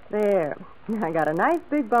 There. I got a nice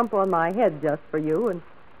big bump on my head just for you, and...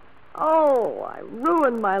 Oh, I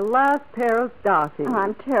ruined my last pair of stockings. Oh,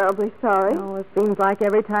 I'm terribly sorry. Oh, it seems like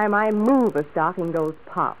every time I move, a stocking goes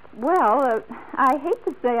pop. Well, I hate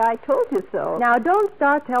to say I told you so. Now, don't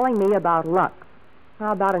start telling me about Lux.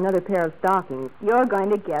 How about another pair of stockings? You're going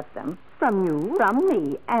to get them. From you? From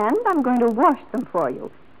me. And I'm going to wash them for you.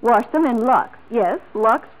 Wash them in Lux. Yes,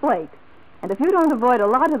 Lux Flakes. And if you don't avoid a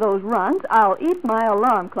lot of those runs, I'll eat my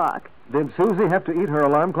alarm clock. Did Susie have to eat her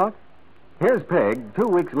alarm clock? Here's Peg 2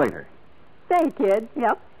 weeks later. Say, kid.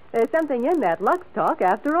 Yep. There's something in that Lux talk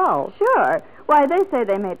after all. Sure. Why, they say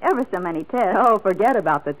they made ever so many tests. Oh, forget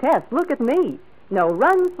about the tests. Look at me. No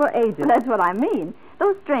runs for ages. That's what I mean.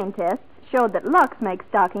 Those strain tests showed that Lux makes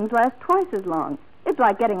stockings last twice as long. It's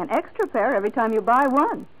like getting an extra pair every time you buy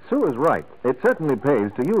one. Sue is right. It certainly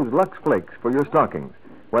pays to use Lux Flakes for your stockings,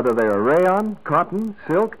 whether they are rayon, cotton,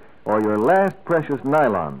 silk, or your last precious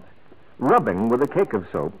nylons. Rubbing with a cake of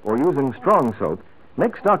soap or using strong soap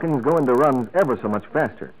makes stockings go into runs ever so much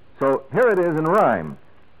faster. So here it is in rhyme.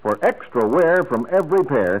 For extra wear from every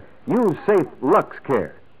pair, use safe Lux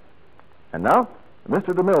Care. And now,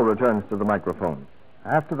 Mr. DeMille returns to the microphone.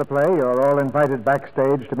 After the play, you're all invited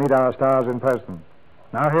backstage to meet our stars in person.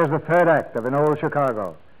 Now here's the third act of In Old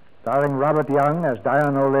Chicago, starring Robert Young as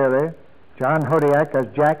Diane O'Leary, John Hodiak as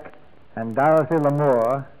Jack, and Dorothy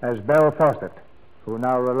Lamour as Belle Fawcett, who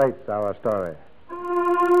now relates our story.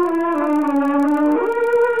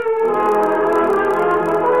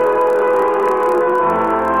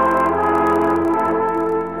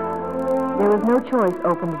 There was no choice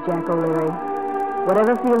open to Jack O'Leary.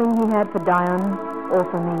 Whatever feeling he had for Diane or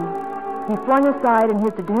for me, he flung aside in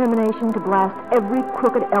his determination to blast every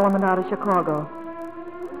crooked element out of Chicago.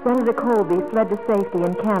 Senator Colby fled to safety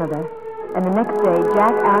in Canada, and the next day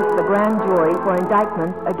Jack asked the grand jury for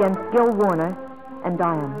indictments against Gil Warner and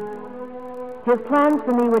Diane. His plans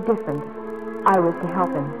for me were different. I was to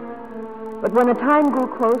help him. But when the time grew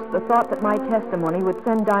close, the thought that my testimony would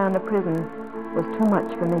send Diane to prison was too much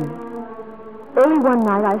for me. Early one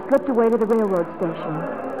night, I slipped away to the railroad station.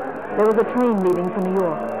 There was a train leaving for New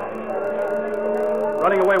York.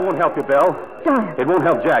 Running away won't help you, Belle. Diane. It won't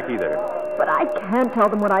help Jack either. But I can't tell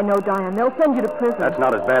them what I know, Diane. They'll send you to prison. That's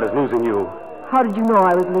not as bad as losing you. How did you know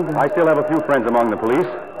I was leaving? I still have a few friends among the police.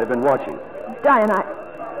 They've been watching. Diane,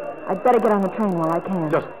 I'd better get on the train while I can.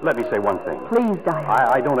 Just let me say one thing. Please, Diane.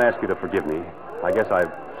 I don't ask you to forgive me. I guess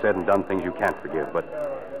I've said and done things you can't forgive, but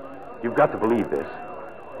you've got to believe this.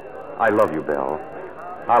 I love you, Belle.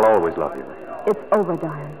 I'll always love you. It's over,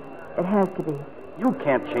 Diane. It has to be. You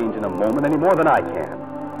can't change in a moment any more than I can.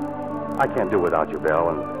 I can't do without you, Belle,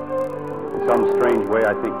 and in some strange way,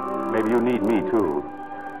 I think maybe you need me, too.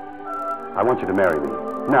 I want you to marry me.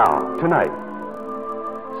 Now, tonight.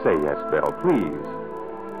 Say yes, Belle, please.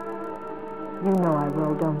 You know I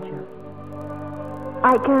will, don't you?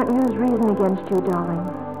 I can't use reason against you, darling.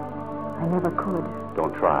 I never could.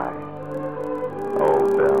 Don't try. Oh,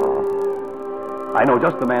 Belle. I know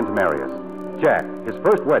just the man to marry us. Jack, his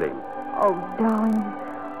first wedding. Oh, darling.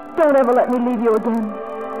 Don't ever let me leave you again.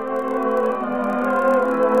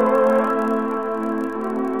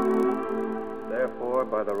 Therefore,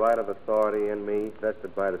 by the right of authority in me,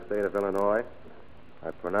 vested by the state of Illinois,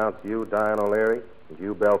 I pronounce you, Diane O'Leary, and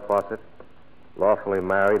you, Belle Fawcett, lawfully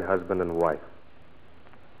married husband and wife.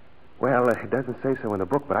 Well, it doesn't say so in the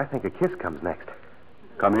book, but I think a kiss comes next.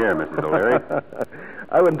 Come here, Mrs. O'Leary.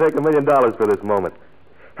 I wouldn't take $1 million for this moment.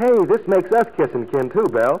 Hey, this makes us kissing kin, too,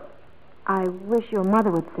 Belle. I wish your mother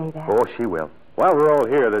would say that. Oh, she will. While we're all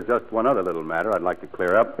here, there's just one other little matter I'd like to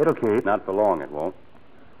clear up. It'll keep. Not for long, it won't.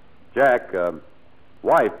 Jack,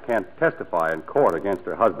 wife can't testify in court against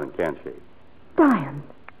her husband, can she? Diane.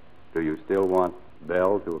 Do you still want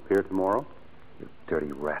Belle to appear tomorrow? You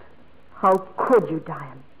dirty rat. How could you,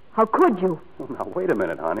 Diane? How could you? Well, now, wait a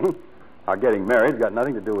minute, honey. Our getting married's got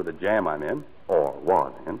nothing to do with the jam I'm in, or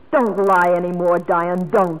was in. Don't lie anymore, Diane.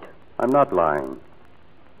 Don't. I'm not lying.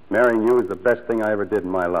 Marrying you is the best thing I ever did in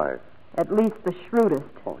my life. At least the shrewdest.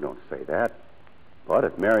 Oh, don't say that. But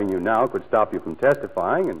if marrying you now could stop you from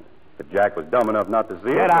testifying, and if Jack was dumb enough not to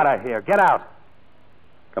see it... Get out of here. Get out.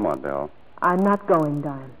 Come on, Belle. I'm not going,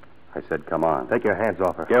 Diane. I said come on. Take your hands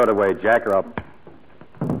off her. Get out of the way, Jack, or I'll...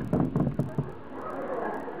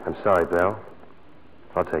 I'm sorry, Belle.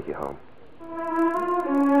 I'll take you home.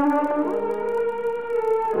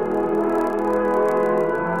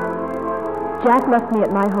 Jack left me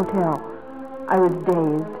at my hotel. I was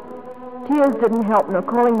dazed. Tears didn't help, nor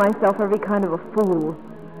calling myself every kind of a fool.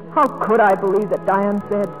 How could I believe that Diane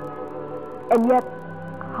said? And yet,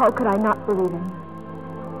 how could I not believe him?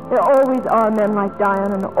 There always are men like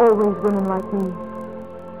Diane and always women like me.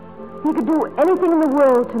 He could do anything in the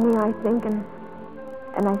world to me, I think, and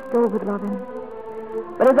I still would love him.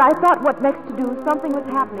 But as I thought what next to do, something was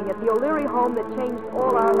happening at the O'Leary home that changed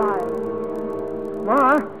all our lives.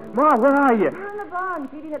 Ma, where are you? We're in the barn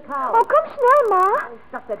feeding a cow. Oh, come schnell, Ma.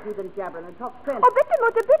 Stop that heathen jabbering and talk sense. Oh, bitte,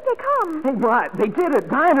 Mutter, bitte, come. Hey, Ma, they did it.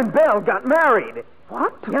 Diane and Belle got married.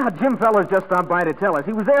 What? Yeah, Jim Fellers just stopped by to tell us.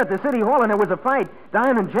 He was there at the city hall and there was a fight.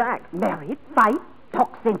 Diane and Jack. Married? Fight?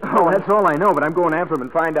 Talk sense. Oh, that's all I know, but I'm going after him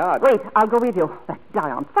and find out. Wait, I'll go with you. That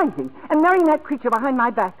Diane fighting and marrying that creature behind my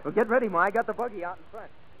back. Well, get ready, Ma. I got the buggy out in front.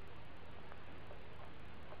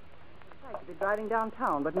 I could be driving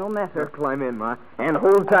downtown, but no matter. Climb in, Ma. And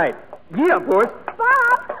hold tight. Yeah, boys.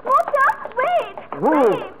 Bob! Mutter! Wait!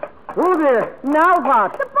 Who there? Now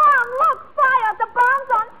what? The barn! Look! Fire! The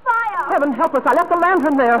barn's on fire! Heaven help us. I left the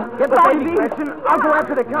lantern there. Get the buggy, Gretchen. I'll go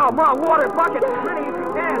after the cow. Ma, water, bucket, as many as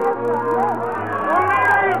you can.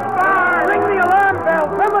 O'Leary's barn! Ring the alarm bell.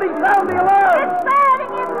 Somebody sound the alarm. It's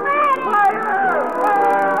burning! It's burning! Fire!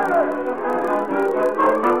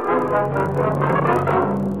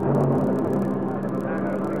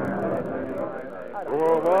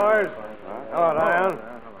 Hello, boys. Hello, Diane.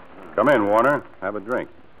 Come in, Warner. Have a drink.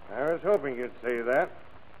 I was hoping you'd say that.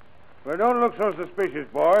 But don't look so suspicious,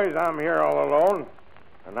 boys. I'm here all alone,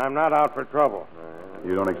 and I'm not out for trouble.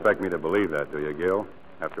 You don't expect me to believe that, do you, Gil?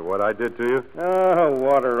 After what I did to you? Oh,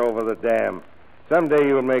 water over the dam. Someday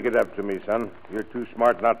you'll make it up to me, son. You're too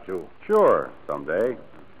smart not to. Sure, someday.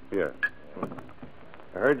 Here.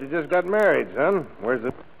 I heard you just got married, son. Where's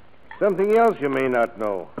the... Something else you may not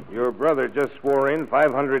know. Your brother just swore in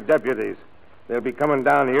 500 deputies. They'll be coming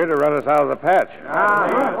down here to run us out of the patch.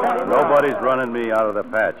 Nobody's running me out of the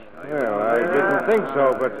patch. Well, I didn't think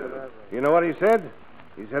so, but you know what he said?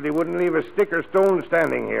 He said he wouldn't leave a stick or stone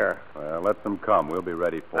standing here. Well, let them come. We'll be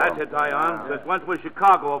ready for That's them. it, Diane. Just went with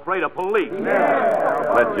Chicago, afraid of police.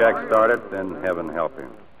 Let Jack start it, then heaven help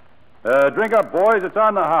him. Drink up, boys. It's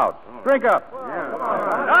on the house. Drink up.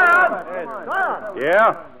 Diane!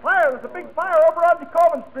 Yeah? Fire! There's a big fire over on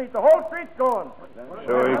Coleman Street. The whole street's going.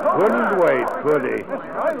 So he couldn't wait, could he?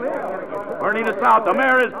 Burning us out. The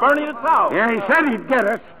mayor is burning us out. Yeah, he said he'd get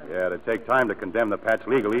us. Yeah, it'd take time to condemn the patch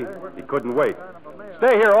legally. He couldn't wait.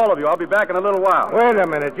 Stay here, all of you. I'll be back in a little while. Wait a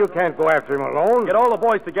minute. You can't go after him alone. Get all the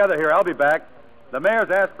boys together here. I'll be back. The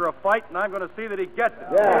mayor's asked for a fight, and I'm going to see that he gets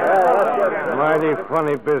it. Mighty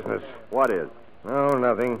funny business. What is? Oh,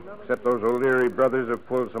 nothing. Except those O'Leary brothers have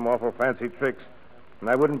pulled some awful fancy tricks. And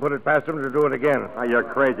I wouldn't put it past them to do it again. Oh, you're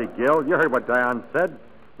crazy, Gil. You heard what Diane said.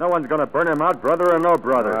 No one's going to burn him out, brother or no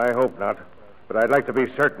brother. I hope not. But I'd like to be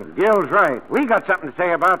certain. Gil's right. We got something to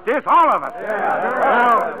say about this, all of us.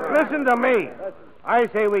 Now, listen to me. I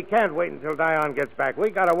say we can't wait until Diane gets back. We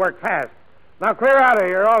got to work fast. Now, clear out of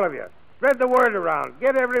here, all of you. Spread the word around.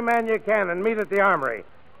 Get every man you can and meet at the armory.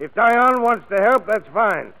 If Diane wants to help, that's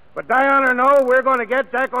fine. But Diane or no, we're going to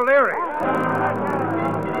get Jack O'Leary.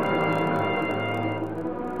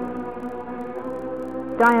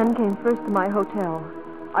 Diane came first to my hotel.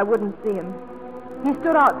 I wouldn't see him. He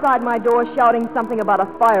stood outside my door shouting something about a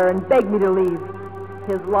fire and begged me to leave.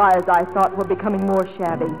 His lies, I thought, were becoming more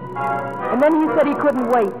shabby. And then he said he couldn't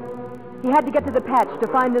wait. He had to get to the patch to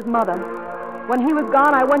find his mother. When he was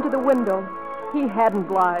gone, I went to the window. He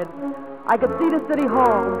hadn't lied. I could see the city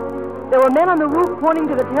hall. There were men on the roof pointing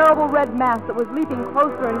to the terrible red mass that was leaping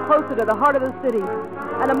closer and closer to the heart of the city.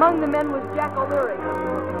 And among the men was Jack O'Leary.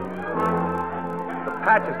 The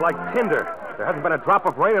patch is like tinder. There hasn't been a drop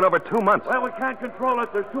of rain in over 2 months. Well, we can't control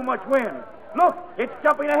it. There's too much wind. Look, it's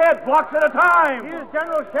jumping ahead, blocks at a time. Here's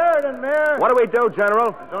General Sheridan, Mayor. What do we do,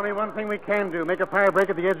 General? There's only one thing we can do. Make a fire break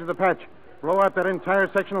at the edge of the patch. Blow out that entire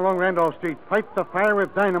section along Randolph Street. Fight the fire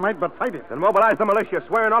with dynamite, but fight it. Then mobilize the militia.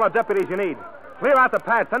 Swear in all the deputies you need. Clear out the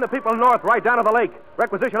patch. Send the people north right down to the lake.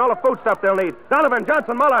 Requisition all the food stuff they'll need. Donovan,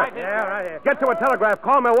 Johnson, Muller. Right here. Get to a telegraph.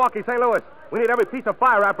 Call Milwaukee, St. Louis. We need every piece of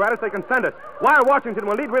fire apparatus they can send us. Wire Washington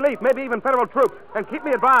will need relief, maybe even federal troops. And keep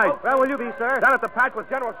me advised. Where will you be, sir? Down at the patch with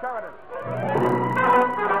General Sheridan.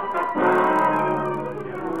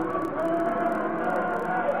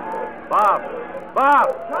 Bob!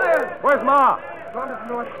 Where's Ma? Gone to the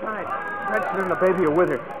north side. Gretchen and the baby are with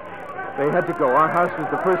her. They had to go. Our house was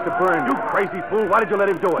the first to burn. You crazy fool. Why did you let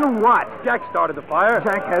him do it? Do what? Jack started the fire.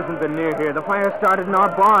 Jack hasn't been near here. The fire started in our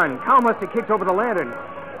barn. Cow must have kicked over the lantern.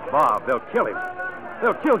 Bob, they'll kill him.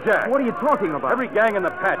 They'll kill Jack. What are you talking about? Every gang in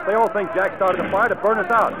the patch, they all think Jack started the fire to burn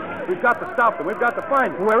us out. We've got to stop them. We've got to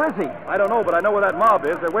find him. Where is he? I don't know, but I know where that mob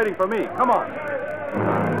is. They're waiting for me. Come on.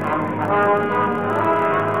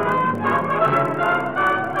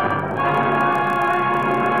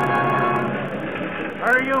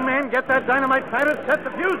 Hurry, you men. Get that dynamite planted. Set the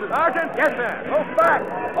fuses. Sergeant? Yes, sir. Move back.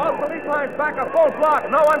 All police lines back a full block.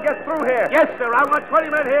 No one gets through here. Yes, sir. I want 20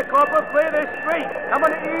 men here, Corporal. Clear this street. Come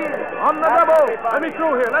on in. On the double. Let me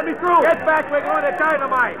through here. Let me through. Get back. We're going to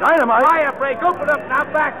dynamite. Dynamite? Fire break. Open up now.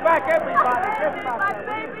 Back, everybody.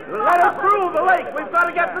 Let us through the lake. We've got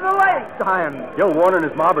to get to the lake. Diane. Gil Warner and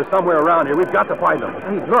his mob are somewhere around here. We've got to find them.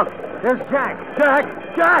 Hey, look. There's Jack.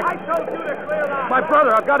 Jack! I told you to clear out. My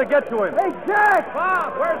brother. I've got to get to him. Hey, Jack!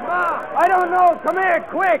 Bob, where's Bob? I don't know. Come here,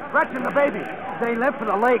 quick. Gretchen, the baby. They left for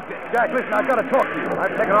the lake. Jack, listen, I've got to talk to you.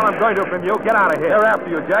 I've taken all I'm going to from you. Get out of here. They're after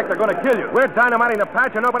you, Jack. They're going to kill you. We're dynamiting the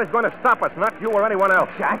patch, and nobody's going to stop us, not you or anyone else.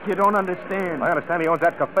 Jack, you don't understand. I understand he owns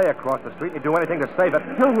that cafe across the street. He'd do anything to save it.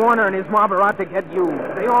 Gil Warner and his mob are out to get you.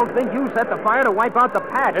 They all think you set the fire to wipe out the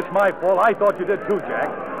patch. It's my fault. I thought you did too, Jack.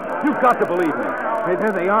 You've got to believe me. Hey,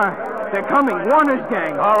 there they are. They're coming. Warner's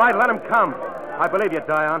gang. All right, let them come. I believe you,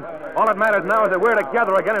 Diane. All that matters now is that we're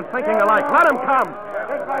together again and thinking alike. Let them come.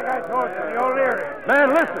 Just like I told you, the O'Leary.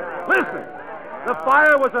 Man, listen. The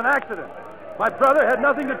fire was an accident. My brother had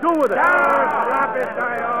nothing to do with it. Drop it,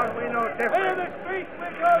 Diane. We know different. In the streets,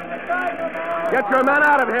 we're going to dynamite. Get your men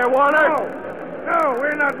out of here, Warner. No,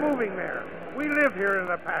 we're not moving there. We live here in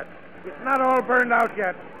the patch. It's not all burned out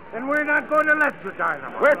yet. And we're not going to let you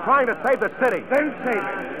dynamite. We're trying to save the city. Then save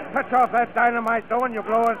it. Touch off that dynamite, though, and you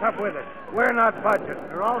blow us up with it. We're not budging.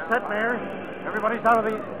 You're all set, Mayor. Everybody's out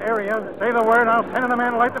of the area. Say the word. I'll send in the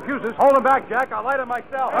man to light the fuses. Hold them back, Jack. I'll light them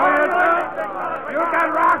myself. You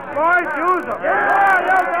got rocks, boys. Use them.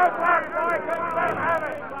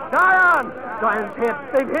 Diane's hit.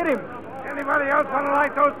 They've hit him. Anybody else want to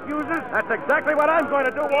light those fuses? That's exactly what I'm going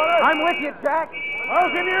to do, Warner. I'm with you, Jack.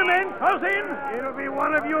 Close in here, men. Close in. It'll be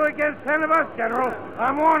one of you against 10 of us, General.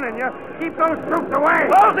 I'm warning you. Keep those troops away.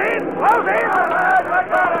 Close in.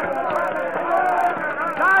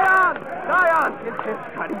 Diane!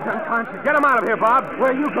 He's unconscious. Get him out of here, Bob.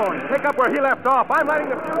 Where are you going? Pick up where he left off. I'm lighting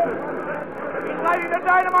the fuses. He's lighting the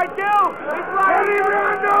dynamite, Gil. He's lighting. Get him,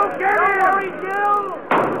 Rondo. Get him. Don't worry, Gil.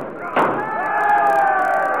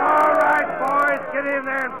 All right, boys. Get in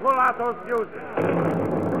there and pull out those fuses.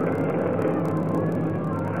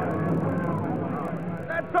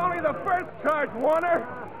 That's only the first charge, Warner.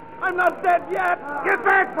 I'm not dead yet. Get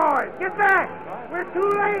back, boys. Get back. We're too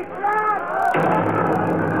late. Run!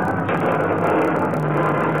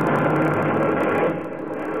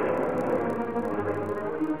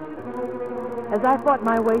 As I fought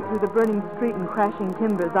my way through the burning street and crashing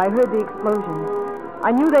timbers, I heard the explosions.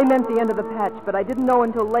 I knew they meant the end of the patch, but I didn't know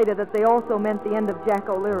until later that they also meant the end of Jack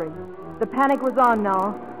O'Leary. The panic was on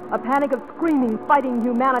now. A panic of screaming, fighting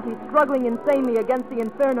humanity, struggling insanely against the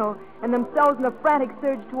inferno, and themselves in a frantic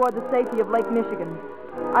surge toward the safety of Lake Michigan.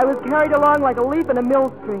 I was carried along like a leaf in a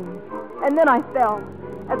mill stream. And then I fell.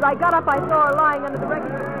 As I got up, I saw her lying under the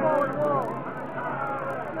wreckage of the fallen wall.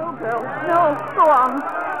 No, girl, no. Go on.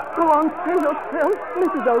 Go on, save yourself.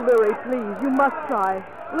 Mrs. O'Leary, please, you must try.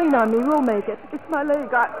 Lean on me, we'll make it. It's my leg.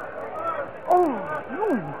 Oh,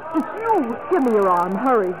 you. It's you. Give me your arm.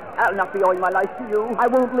 Hurry. I'll not be owing my life to you. I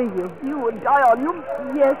won't leave you. You would die on you.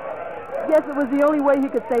 Yes. Yes, it was the only way he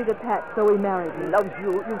could save the patch, so he married me. He loves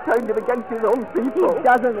you. You turned him against his own people. He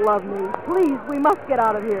doesn't love me. Please, we must get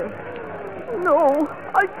out of here. No,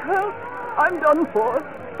 I can't. I'm done for.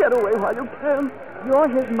 Get away while you can. You're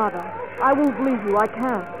his mother. I won't leave you. I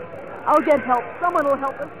can't. I'll get help. Someone will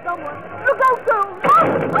help us. Someone. Look out, girl!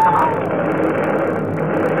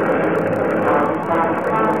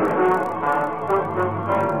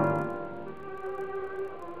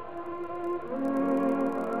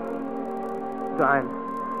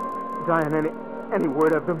 Diane, any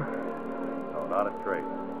word of them? No, not a trace.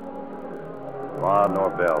 Ma nor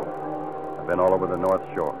Belle. I've been all over the North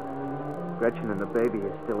Shore. Gretchen and the baby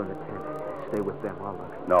is still in the tent. Stay with them. I'll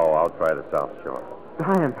look. No, I'll try the South Shore.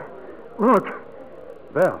 Diane, look.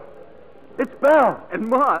 Belle. It's Belle and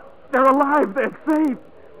Ma. They're alive. They're safe.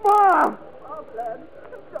 Ma! Oh, Glenn.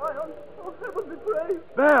 Diane. Oh, heaven be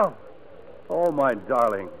praised. Belle! Oh, my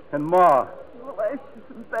darling. And Ma. Oh, ashes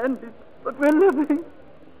and bandaged, but we're living.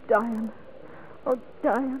 Diane. Oh,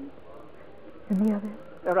 Diane. And the others?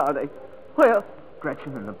 Where are they? Where?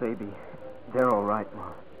 Gretchen and the baby. They're all right,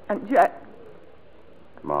 Ma. And Jack?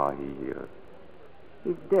 Ma,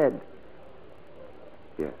 He's dead.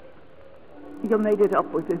 Yes. You made it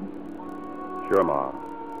up with him. Sure, Ma.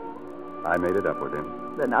 I made it up with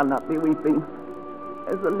him. Then I'll not be weeping.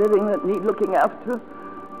 There's the living that need looking after.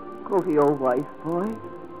 Go to your wife, boy.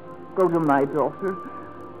 Go to my daughter.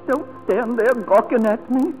 Don't stand there gawking at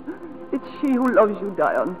me. It's she who loves you,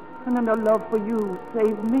 Diane. And then her love for you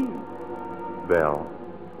saved me. Belle.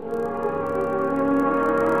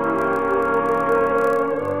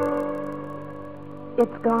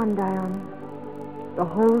 It's gone, Diane. The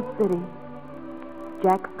whole city.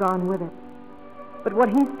 Jack's gone with it. But what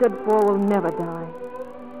he stood for will never die.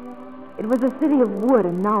 It was a city of wood,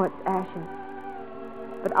 and now it's ashes.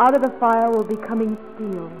 But out of the fire will be coming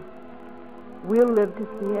steel. We'll live to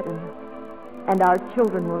see it, and our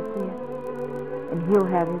children will see it. And he'll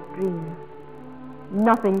have his dreams.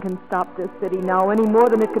 Nothing can stop this city now any more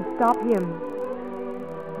than it could stop him.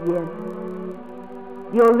 Yes.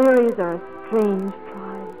 The O'Learys are a strange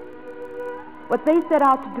tribe. What they set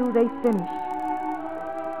out to do, they finish.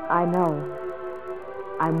 I know.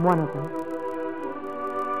 I'm one of them.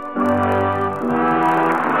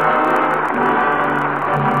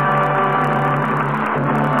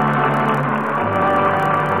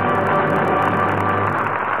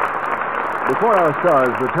 Before our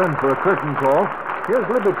stars return for a curtain call, here's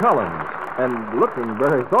Libby Collins, and looking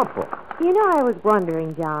very thoughtful. You know, I was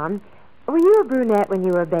wondering, John, were you a brunette when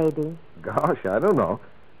you were a baby? Gosh, I don't know.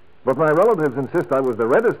 But my relatives insist I was the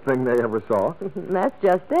reddest thing they ever saw. That's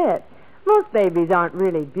just it. Most babies aren't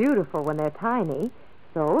really beautiful when they're tiny,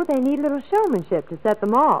 so they need a little showmanship to set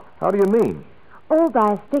them off. How do you mean? Oh,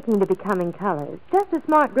 by sticking to becoming colors, just as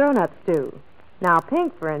smart grown-ups do. Now,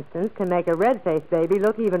 pink, for instance, can make a red-faced baby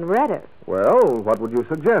look even redder. Well, what would you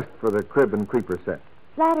suggest for the crib and creeper set?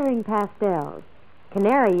 Flattering pastels.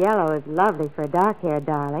 Canary yellow is lovely for a dark-haired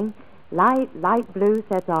darling. Light blue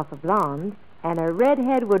sets off a blonde. And a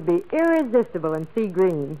redhead would be irresistible in sea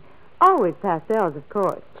green. Always pastels, of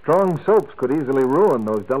course. Strong soaps could easily ruin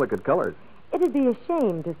those delicate colors. It'd be a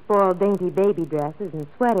shame to spoil dainty baby dresses and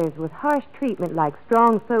sweaters with harsh treatment like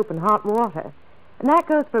strong soap and hot water. And that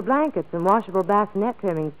goes for blankets and washable bassinet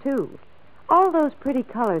trimmings, too. All those pretty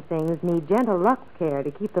color things need gentle Lux care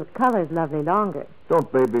to keep the colors lovely longer.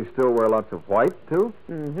 Don't babies still wear lots of white, too?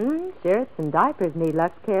 Mm-hmm. Shirts and diapers need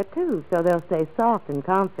Lux care, too, so they'll stay soft and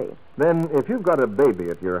comfy. Then, if you've got a baby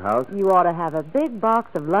at your house... You ought to have a big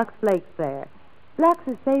box of Lux Flakes there. Lux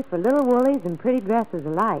is safe for little woolies and pretty dresses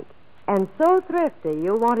alike. And so thrifty,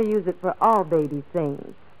 you'll want to use it for all baby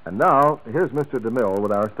things. And now, here's Mr. DeMille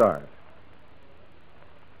with our stars.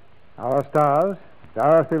 Our stars,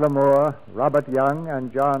 Dorothy Lamour, Robert Young,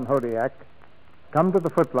 and John Hodiak, come to the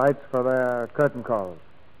Footlights for their curtain calls.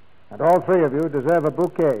 And all three of you deserve a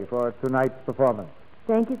bouquet for tonight's performance.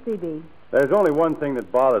 Thank you, C.B. There's only one thing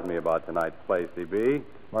that bothers me about tonight's play, C.B.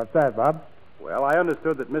 What's that, Bob? Well, I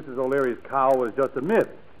understood that Mrs. O'Leary's cow was just a myth.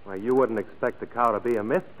 Well, you wouldn't expect the cow to be a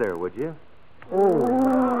myth, sir, would you? Oh,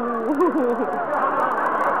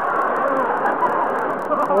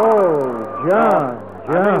 John.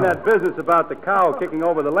 I mean that business about the cow kicking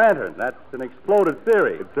over the lantern. That's an exploded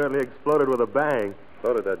theory. It certainly exploded with a bang.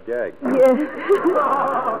 So did that gag. Yes.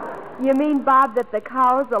 You mean, Bob, that the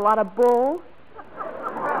cow's a lot of bull?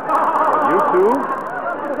 You too?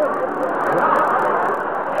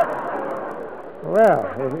 Well,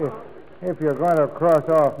 if you're going to cross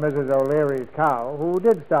off Mrs. O'Leary's cow, who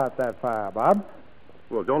did start that fire, Bob?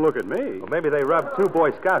 Well, don't look at me. Well, maybe they rubbed 2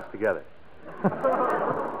 Boy Scouts together.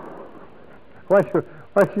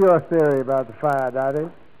 What's your theory about the fire, Dottie?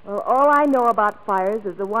 Well, all I know about fires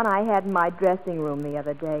is the one I had in my dressing room the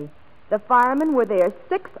other day. The firemen were there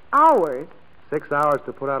 6 hours. 6 hours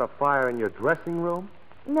to put out a fire in your dressing room?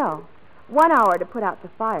 No, 1 hour to put out the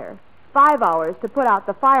fire. 5 hours to put out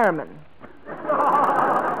the firemen.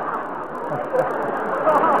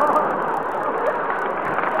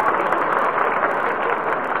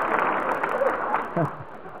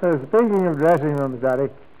 Speaking of dressing rooms, Dottie,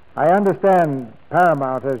 I understand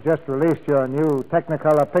Paramount has just released your new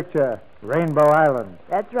Technicolor picture, Rainbow Island.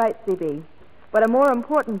 That's right, C.B. But a more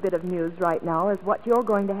important bit of news right now is what you're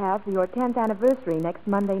going to have for your 10th anniversary next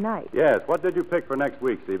Monday night. Yes, what did you pick for next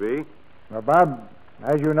week, C.B.? Well, Bob,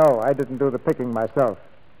 as you know, I didn't do the picking myself.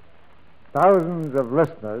 Thousands of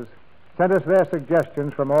listeners sent us their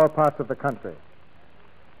suggestions from all parts of the country.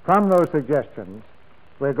 From those suggestions,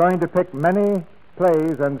 we're going to pick many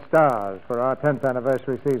plays and stars for our 10th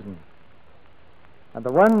anniversary season. And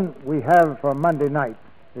the one we have for Monday night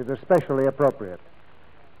is especially appropriate.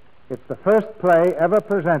 It's the first play ever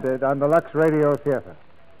presented on the Lux Radio Theater.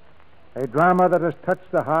 A drama that has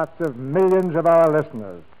touched the hearts of millions of our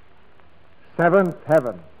listeners. Seventh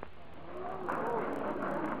Heaven.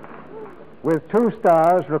 With 2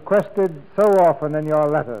 stars requested so often in your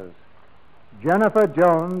letters, Jennifer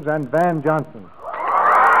Jones and Van Johnson.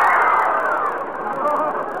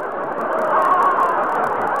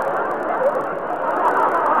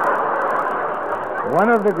 One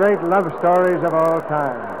of the great love stories of all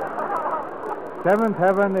time. Seventh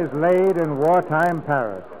Heaven is laid in wartime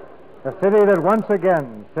Paris, a city that once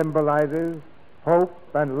again symbolizes hope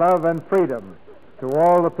and love and freedom to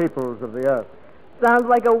all the peoples of the earth. Sounds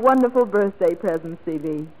like a wonderful birthday present,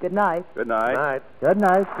 C.B. Good night. Good night. Good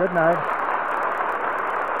night. Good night.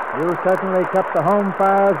 You certainly kept the home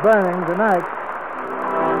fires burning tonight.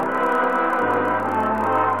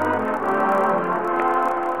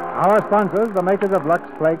 Our sponsors, the makers of Lux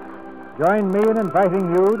Flakes, join me in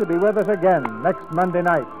inviting you to be with us again next Monday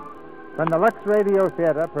night when the Lux Radio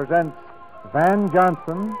Theater presents Van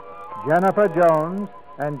Johnson, Jennifer Jones,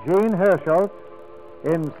 and Jean Hersholt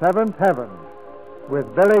in Seventh Heaven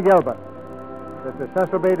with Billy Gilbert. This is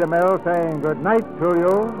Cecil B. DeMille saying good night to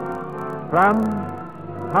you from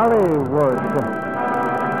Hollywood.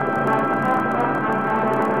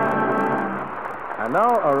 And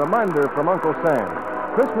now a reminder from Uncle Sam.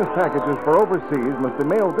 Christmas packages for overseas must be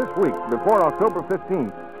mailed this week before October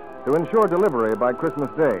 15th to ensure delivery by Christmas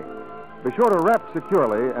Day. Be sure to wrap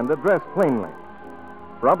securely and address plainly.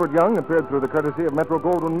 Robert Young appeared through the courtesy of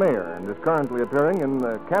Metro-Goldwyn-Mayer and is currently appearing in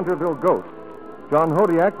Canterville Ghost. John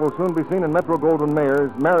Hodiak will soon be seen in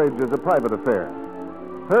Metro-Goldwyn-Mayer's Marriage is a Private Affair.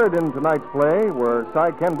 Heard in tonight's play were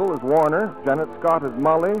Cy Kendall as Warner, Janet Scott as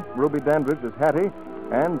Molly, Ruby Dandridge as Hattie,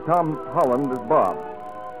 and Tom Holland as Bob.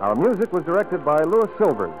 Our music was directed by Louis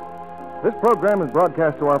Silvers. This program is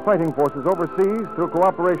broadcast to our fighting forces overseas through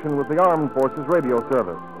cooperation with the Armed Forces Radio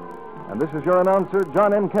Service. And this is your announcer,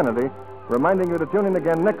 John M. Kennedy, reminding you to tune in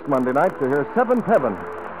again next Monday night to hear Seventh Heaven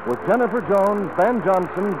with Jennifer Jones, Van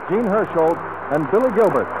Johnson, Jean Hersholt, and Billy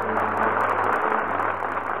Gilbert.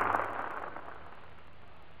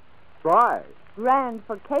 Fry. Grand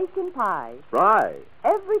for cake and pie. Fry.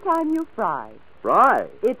 Every time you fry. Fry.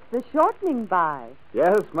 It's the shortening by.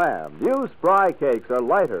 Yes, ma'am. New Spry cakes are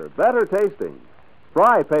lighter, better tasting.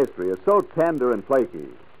 Spry pastry is so tender and flaky.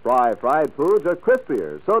 Spry fried foods are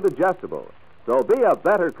crispier, so digestible. So be a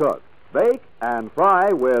better cook. Bake and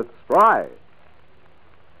fry with Spry.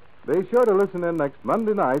 Be sure to listen in next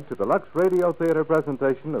Monday night to the Lux Radio Theater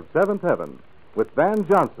presentation of Seventh Heaven with Van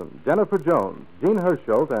Johnson, Jennifer Jones, Jean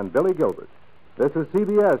Hersholt, and Billy Gilbert. This is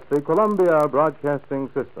CBS, the Columbia Broadcasting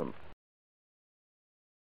System.